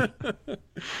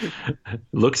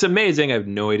 Looks amazing. I have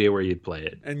no idea where you'd play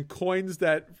it. And coins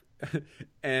that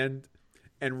and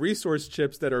resource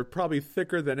chips that are probably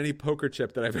thicker than any poker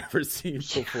chip that I've ever seen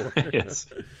before. Yes.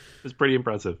 It was pretty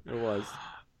impressive. It was.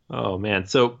 Oh, man.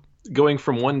 So going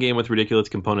from one game with ridiculous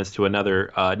components to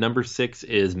another, number 6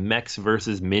 is Mechs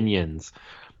versus Minions.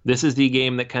 This is the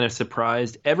game that kind of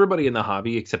surprised everybody in the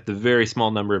hobby, except the very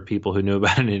small number of people who knew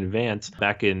about it in advance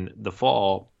back in the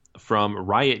fall, from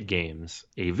Riot Games,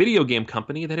 a video game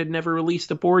company that had never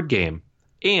released a board game.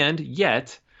 And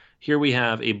yet, here we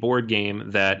have a board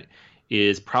game that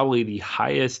is probably the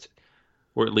highest,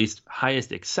 or at least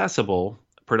highest accessible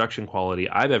production quality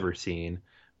I've ever seen,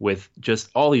 with just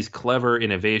all these clever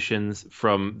innovations,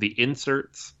 from the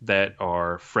inserts that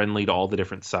are friendly to all the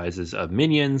different sizes of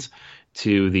minions,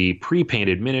 to the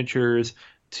pre-painted miniatures,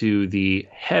 to the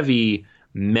heavy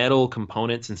metal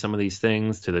components in some of these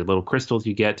things, to the little crystals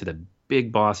you get, to the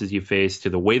big bosses you face, to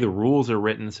the way the rules are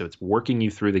written so it's working you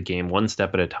through the game one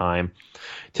step at a time,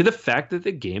 to the fact that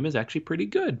the game is actually pretty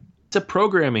good. It's a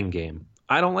programming game.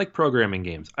 I don't like programming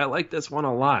games. I like this one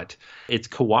a lot. It's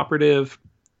cooperative,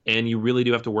 and you really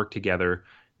do have to work together,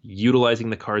 utilizing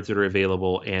the cards that are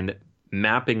available and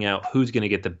mapping out who's going to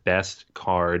get the best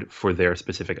card for their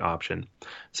specific option.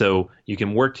 So you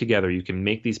can work together. You can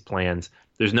make these plans.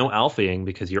 There's no alphaing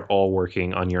because you're all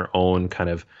working on your own kind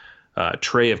of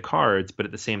tray of cards, but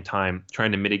at the same time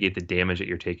trying to mitigate the damage that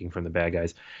you're taking from the bad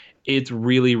guys. It's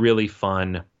really, really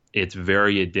fun. It's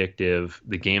very addictive.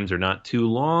 The games are not too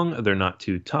long. They're not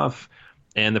too tough.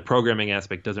 And the programming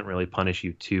aspect doesn't really punish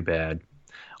you too bad.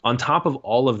 On top of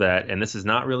all of that, and this is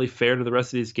not really fair to the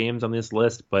rest of these games on this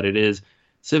list, but it is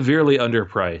severely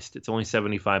underpriced. It's only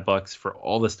 $75 for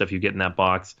all the stuff you get in that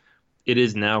box. It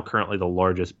is now currently the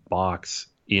largest box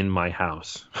in my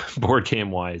house, board game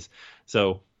wise.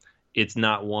 So it's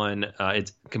not one,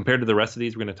 it's compared to the rest of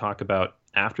these we're going to talk about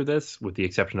after this, with the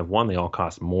exception of one, they all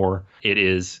cost more. It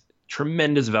is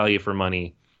tremendous value for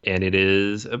money. And it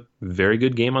is a very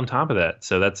good game on top of that.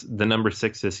 So that's the number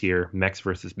 6 this year, Mechs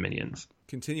versus Minions.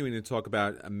 Continuing to talk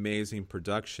about amazing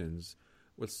productions,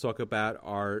 let's talk about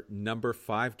our number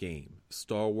 5 game,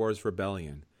 Star Wars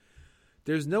Rebellion.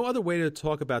 There's no other way to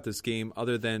talk about this game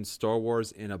other than Star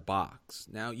Wars in a box.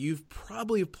 Now, you've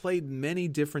probably played many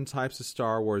different types of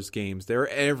Star Wars games. They're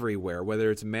everywhere,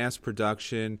 whether it's mass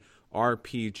production,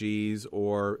 RPGs,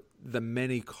 or the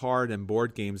many card and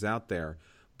board games out there.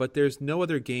 But there's no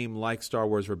other game like Star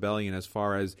Wars Rebellion as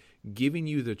far as giving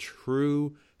you the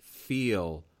true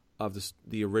feel of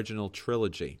the original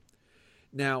trilogy.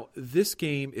 Now, this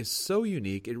game is so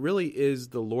unique. It really is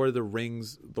the Lord of the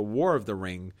Rings, the War of the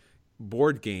Ring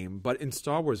board game, but in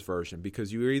Star Wars version,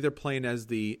 because you're either playing as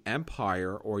the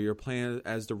Empire or you're playing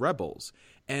as the Rebels.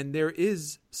 And there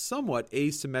is somewhat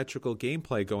asymmetrical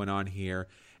gameplay going on here.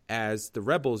 As the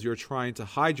Rebels, you're trying to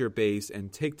hide your base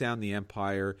and take down the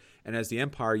Empire. And as the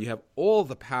Empire, you have all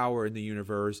the power in the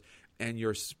universe, and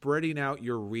you're spreading out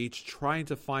your reach, trying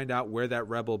to find out where that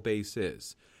Rebel base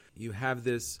is. You have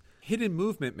this hidden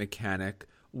movement mechanic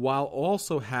while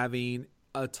also having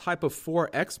a type of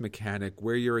 4X mechanic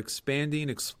where you're expanding,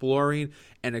 exploring,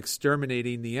 and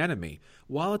exterminating the enemy.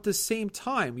 While at the same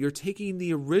time, you're taking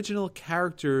the original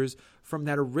characters from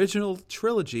that original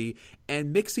trilogy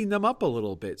and mixing them up a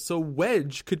little bit. So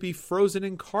Wedge could be frozen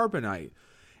in carbonite,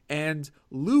 and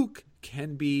Luke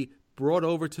can be brought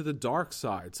over to the dark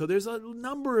side. So there's a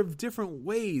number of different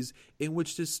ways in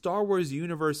which this Star Wars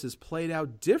universe is played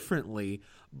out differently,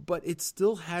 but it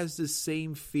still has the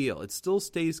same feel. It still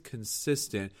stays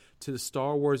consistent to the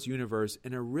Star Wars universe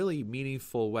in a really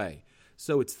meaningful way.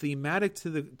 So it's thematic to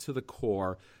the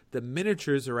core. The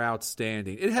miniatures are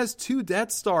outstanding. It has 2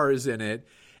 Death Stars in it.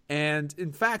 And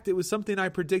in fact, it was something I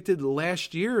predicted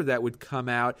last year that would come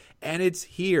out, and it's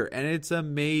here, and it's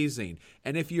amazing.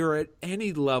 And if you're at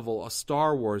any level a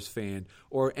Star Wars fan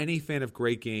or any fan of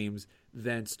great games,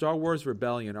 then Star Wars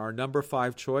Rebellion, our number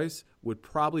 5 choice, would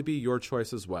probably be your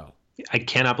choice as well. I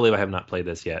cannot believe I have not played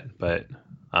this yet, but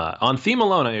on theme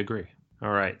alone, I agree.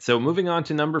 All right, so moving on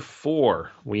to number 4,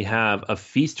 we have A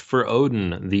Feast for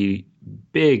Odin, the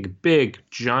big,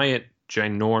 giant,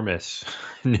 ginormous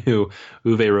new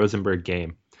Uwe Rosenberg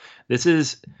game. This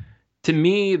is, to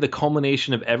me, the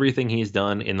culmination of everything he's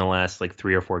done in the last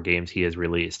 3 or 4 games he has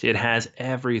released. It has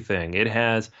everything. It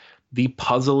has the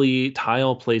puzzly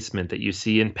tile placement that you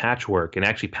see in Patchwork, and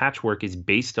actually Patchwork is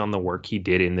based on the work he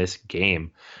did in this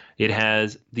game. It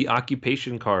has the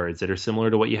occupation cards that are similar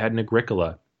to what you had in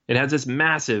Agricola. It has this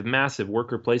massive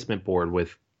worker placement board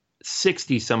with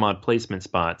 60 some odd placement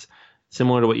spots,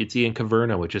 similar to what you'd see in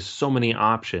Caverna, which is so many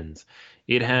options.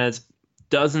 It has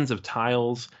dozens of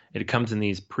tiles. It comes in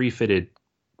these pre-fitted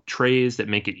trays that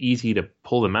make it easy to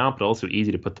pull them out, but also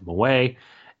easy to put them away.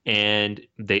 And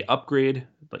they upgrade.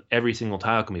 Every single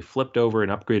tile can be flipped over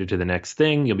and upgraded to the next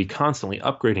thing. You'll be constantly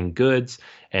upgrading goods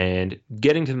and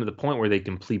getting to the point where they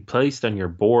can be placed on your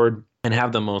board and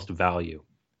have the most value.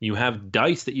 You have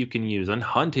dice that you can use on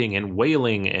hunting and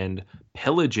whaling and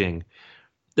pillaging.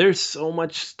 There's so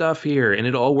much stuff here, and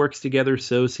it all works together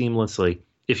so seamlessly.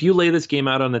 If you lay this game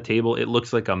out on the table, it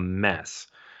looks like a mess.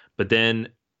 But then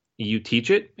you teach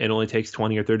it. It only takes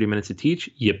 20 or 30 minutes to teach.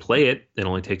 You play it. It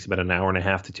only takes about an hour and a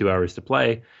half to 2 hours to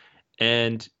play.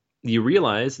 And you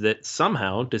realize that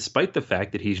somehow, despite the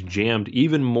fact that he's jammed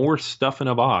even more stuff in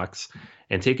a box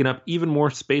and taken up even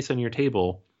more space on your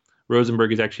table,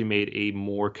 Rosenberg has actually made a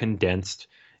more condensed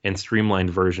and streamlined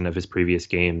version of his previous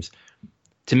games.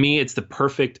 To me, it's the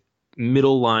perfect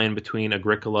middle line between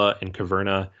Agricola and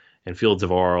Caverna and Fields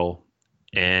of Arle.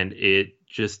 And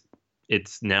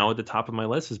it's now at the top of my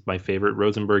list as my favorite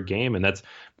Rosenberg game. And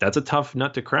that's a tough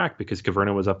nut to crack because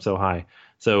Caverna was up so high.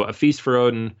 So A Feast for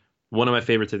Odin, one of my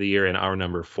favorites of the year, and our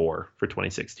number 4 for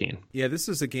 2016. Yeah, this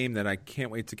is a game that I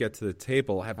can't wait to get to the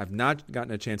table. I've not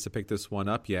gotten a chance to pick this one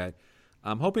up yet.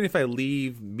 I'm hoping if I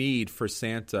leave mead for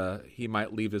Santa, he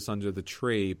might leave this under the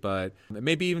tree, but it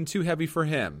may be even too heavy for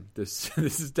him. This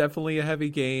is definitely a heavy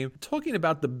game. Talking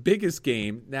about the biggest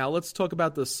game, now let's talk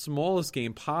about the smallest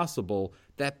game possible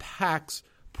that packs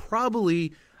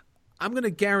probably, I'm going to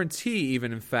guarantee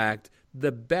even, in fact,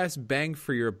 the best bang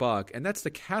for your buck, and that's the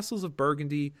Castles of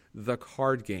Burgundy, the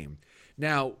card game.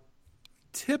 Now,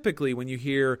 typically when you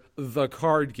hear the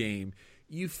card game,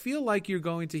 you feel like you're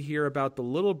going to hear about the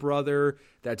little brother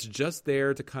that's just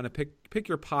there to kind of pick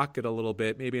your pocket a little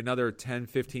bit, maybe another 10,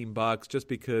 15 bucks just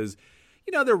because,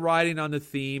 they're riding on the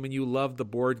theme and you love the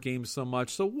board game so much.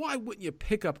 So why wouldn't you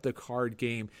pick up the card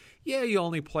game? Yeah, you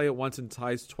only play it once and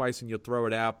twice and you'll throw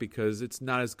it out because it's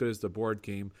not as good as the board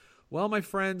game. Well, my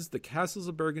friends, the Castles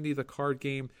of Burgundy, the card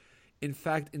game, in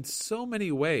fact, in so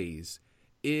many ways,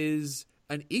 is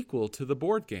an equal to the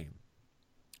board game.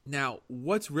 Now,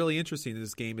 what's really interesting in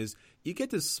this game is you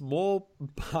get this small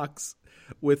box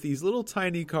with these little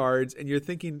tiny cards, and you're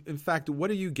thinking, in fact, what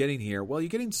are you getting here? Well, you're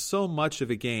getting so much of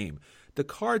a game. the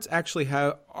cards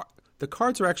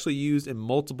are actually used in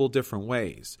multiple different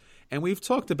ways. And we've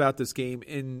talked about this game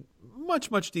in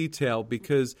much detail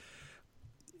because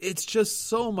it's just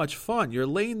so much fun. You're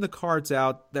laying the cards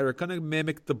out that are going to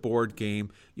mimic the board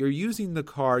game. You're using the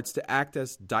cards to act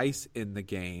as dice in the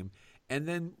game. And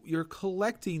then you're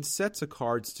collecting sets of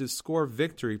cards to score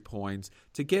victory points,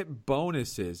 to get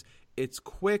bonuses. It's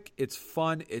quick, it's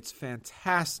fun, it's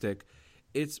fantastic.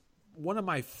 It's one of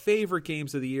my favorite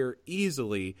games of the year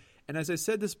easily. And as I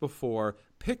said this before,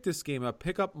 pick this game up,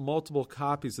 pick up multiple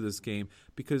copies of this game,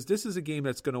 because this is a game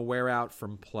that's going to wear out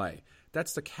from play.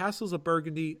 That's the Castles of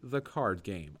Burgundy, the card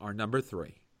game, our number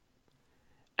 3.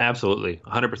 Absolutely.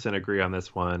 100% agree on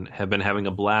this one. Have been having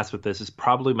a blast with this. It's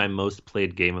probably my most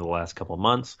played game of the last couple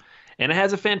months. And it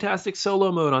has a fantastic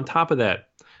solo mode on top of that,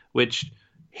 which,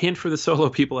 hint for the solo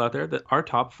people out there, that our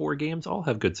top 4 games all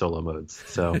have good solo modes.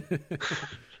 So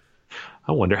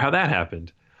I wonder how that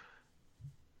happened.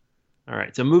 All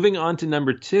right. So moving on to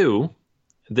number 2.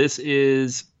 This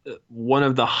is one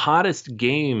of the hottest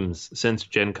games since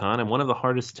Gen Con and one of the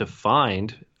hardest to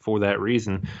find for that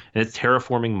reason. And it's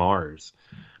Terraforming Mars.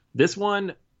 This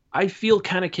one, I feel,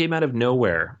 kind of came out of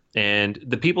nowhere. And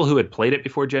the people who had played it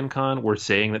before Gen Con were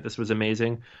saying that this was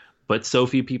amazing. But so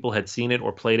few people had seen it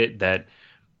or played it that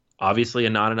obviously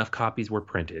not enough copies were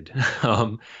printed.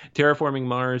 Terraforming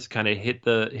Mars kind of hit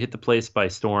the place by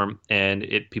storm, and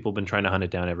people have been trying to hunt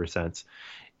it down ever since.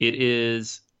 It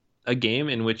is a game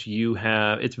in which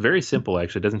it's very simple,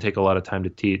 actually. It doesn't take a lot of time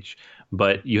to teach,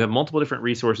 but you have multiple different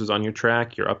resources on your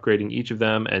track. You're upgrading each of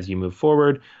them as you move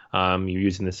forward. You're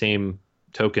using the same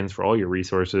tokens for all your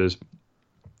resources,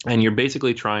 and you're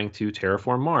basically trying to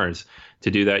terraform Mars.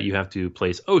 To do that, you have to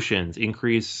place oceans,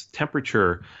 increase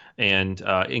temperature, and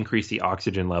increase the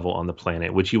oxygen level on the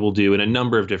planet, which you will do in a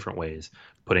number of different ways.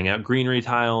 Putting out greenery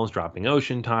tiles, dropping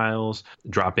ocean tiles,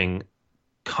 dropping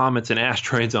comets and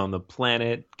asteroids on the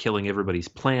planet, killing everybody's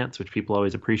plants, which people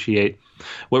always appreciate.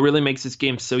 What really makes this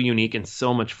game so unique and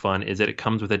so much fun is that it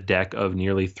comes with a deck of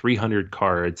nearly 300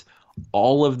 cards,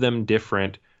 all of them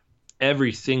different.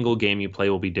 Every single game you play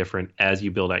will be different as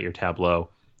you build out your tableau,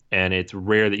 and it's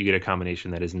rare that you get a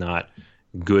combination that is not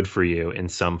good for you in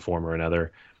some form or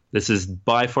another. This is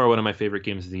by far one of my favorite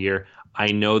games of the year.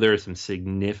 I know there are some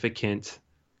significant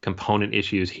component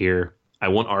issues here. I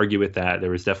won't argue with that.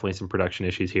 There was definitely some production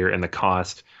issues here, and the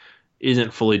cost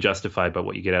isn't fully justified by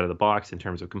what you get out of the box in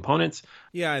terms of components.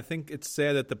 Yeah, I think it's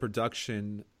sad that the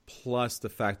production plus the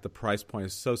fact the price point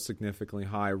is so significantly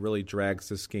high really drags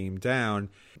this game down.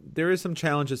 There is some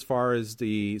challenge as far as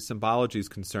the symbology is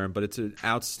concerned, but it's an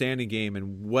outstanding game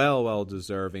and well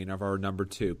deserving of our number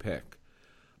 2 pick.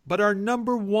 But our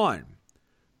number 1,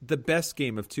 the best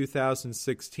game of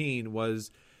 2016,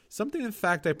 was something, in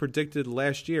fact, I predicted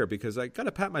last year, because I got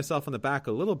to pat myself on the back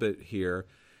a little bit here.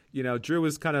 You know, Drew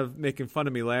was kind of making fun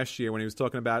of me last year when he was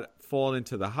talking about falling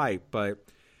into the hype. But,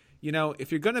 you know,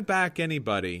 if you're going to back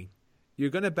anybody, you're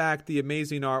going to back the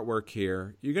amazing artwork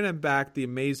here. You're going to back the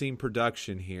amazing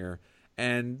production here.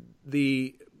 And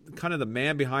the kind of the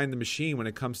man behind the machine when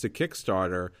it comes to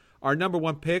Kickstarter. Our number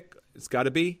 1 pick has got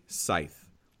to be Scythe.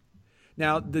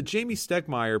 Now, the Jamie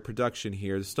Stegmaier production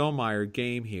here, the Stonemaier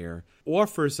game here,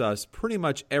 offers us pretty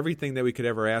much everything that we could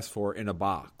ever ask for in a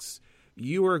box.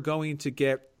 You are going to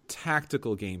get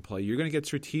tactical gameplay. You're going to get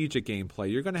strategic gameplay.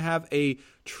 You're going to have a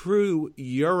true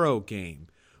Euro game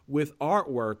with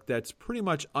artwork that's pretty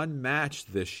much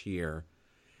unmatched this year.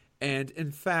 And,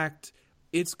 in fact,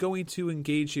 it's going to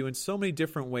engage you in so many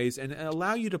different ways and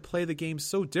allow you to play the game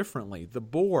so differently. The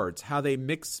boards, how they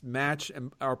mix, match,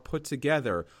 and are put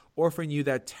together, offering you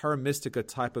that Terra Mystica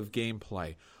type of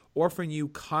gameplay, offering you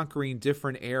conquering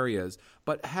different areas,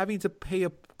 but having to pay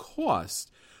a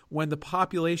cost when the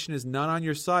population is not on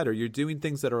your side or you're doing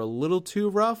things that are a little too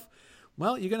rough.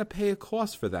 Well, you're going to pay a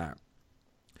cost for that.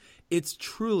 It's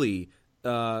truly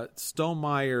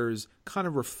Stonemeier's kind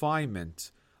of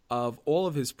refinement of all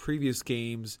of his previous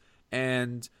games,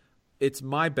 and it's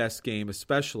my best game,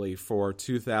 especially for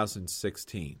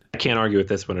 2016. I can't argue with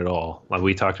this one at all. Like,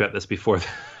 we talked about this before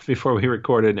we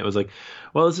recorded, and it was like,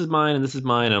 well, this is mine and this is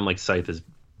mine. And I'm like, Scythe is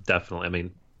definitely, I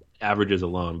mean, averages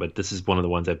alone, but this is one of the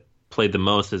ones I've played the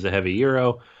most as a heavy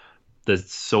Euro. The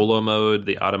solo mode,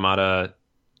 the automata,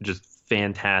 just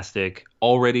fantastic.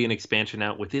 Already an expansion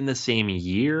out within the same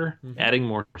year, adding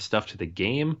more stuff to the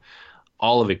game.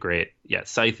 All of it great. Yeah,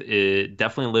 Scythe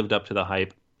definitely lived up to the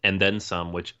hype and then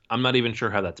some, which I'm not even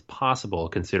sure how that's possible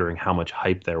considering how much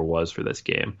hype there was for this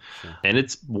game. Sure. And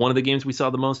it's one of the games we saw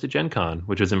the most at Gen Con,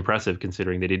 which was impressive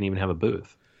considering they didn't even have a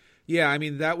booth. Yeah, I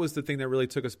mean, that was the thing that really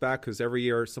took us back, because every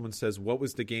year someone says, what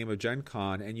was the game of Gen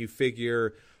Con? And you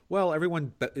figure, well,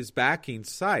 everyone is backing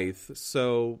Scythe,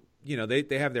 so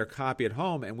they have their copy at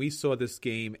home, and we saw this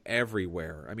game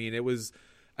everywhere. I mean, it was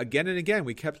again and again.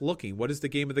 We kept looking. What is the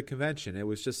game of the convention? It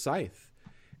was just Scythe,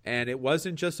 and it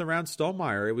wasn't just around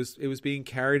Stonemaier. It was being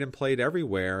carried and played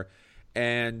everywhere,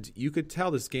 and you could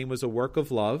tell this game was a work of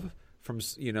love from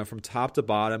top to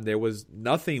bottom.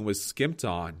 Nothing was skimped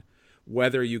on.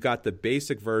 Whether you got the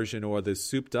basic version or the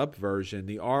souped-up version,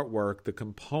 the artwork, the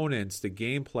components, the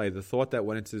gameplay, the thought that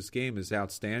went into this game is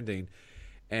outstanding.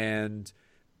 And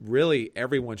really,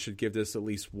 everyone should give this at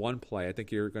least one play. I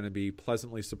think you're going to be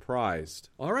pleasantly surprised.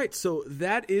 All right, so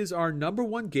that is our number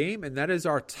one game, and that is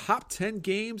our top 10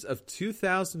 games of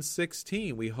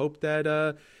 2016. We hope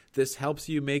that this helps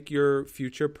you make your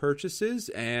future purchases,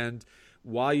 and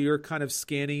while you're kind of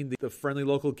scanning the friendly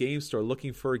local game store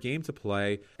looking for a game to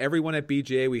play, everyone at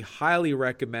BGA, we highly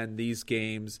recommend these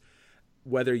games.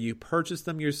 Whether you purchase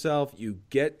them yourself, you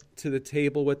get to the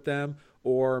table with them,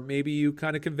 or maybe you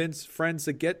kind of convince friends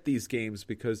to get these games,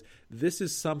 because this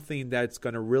is something that's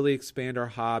going to really expand our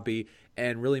hobby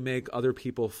and really make other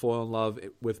people fall in love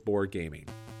with board gaming.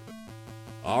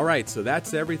 All right, so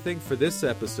that's everything for this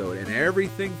episode and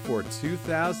everything for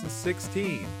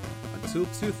 2016. Until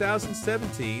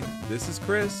 2017, this is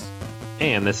Chris.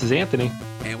 And this is Anthony.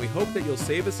 And we hope that you'll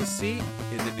save us a seat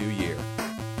in the new year.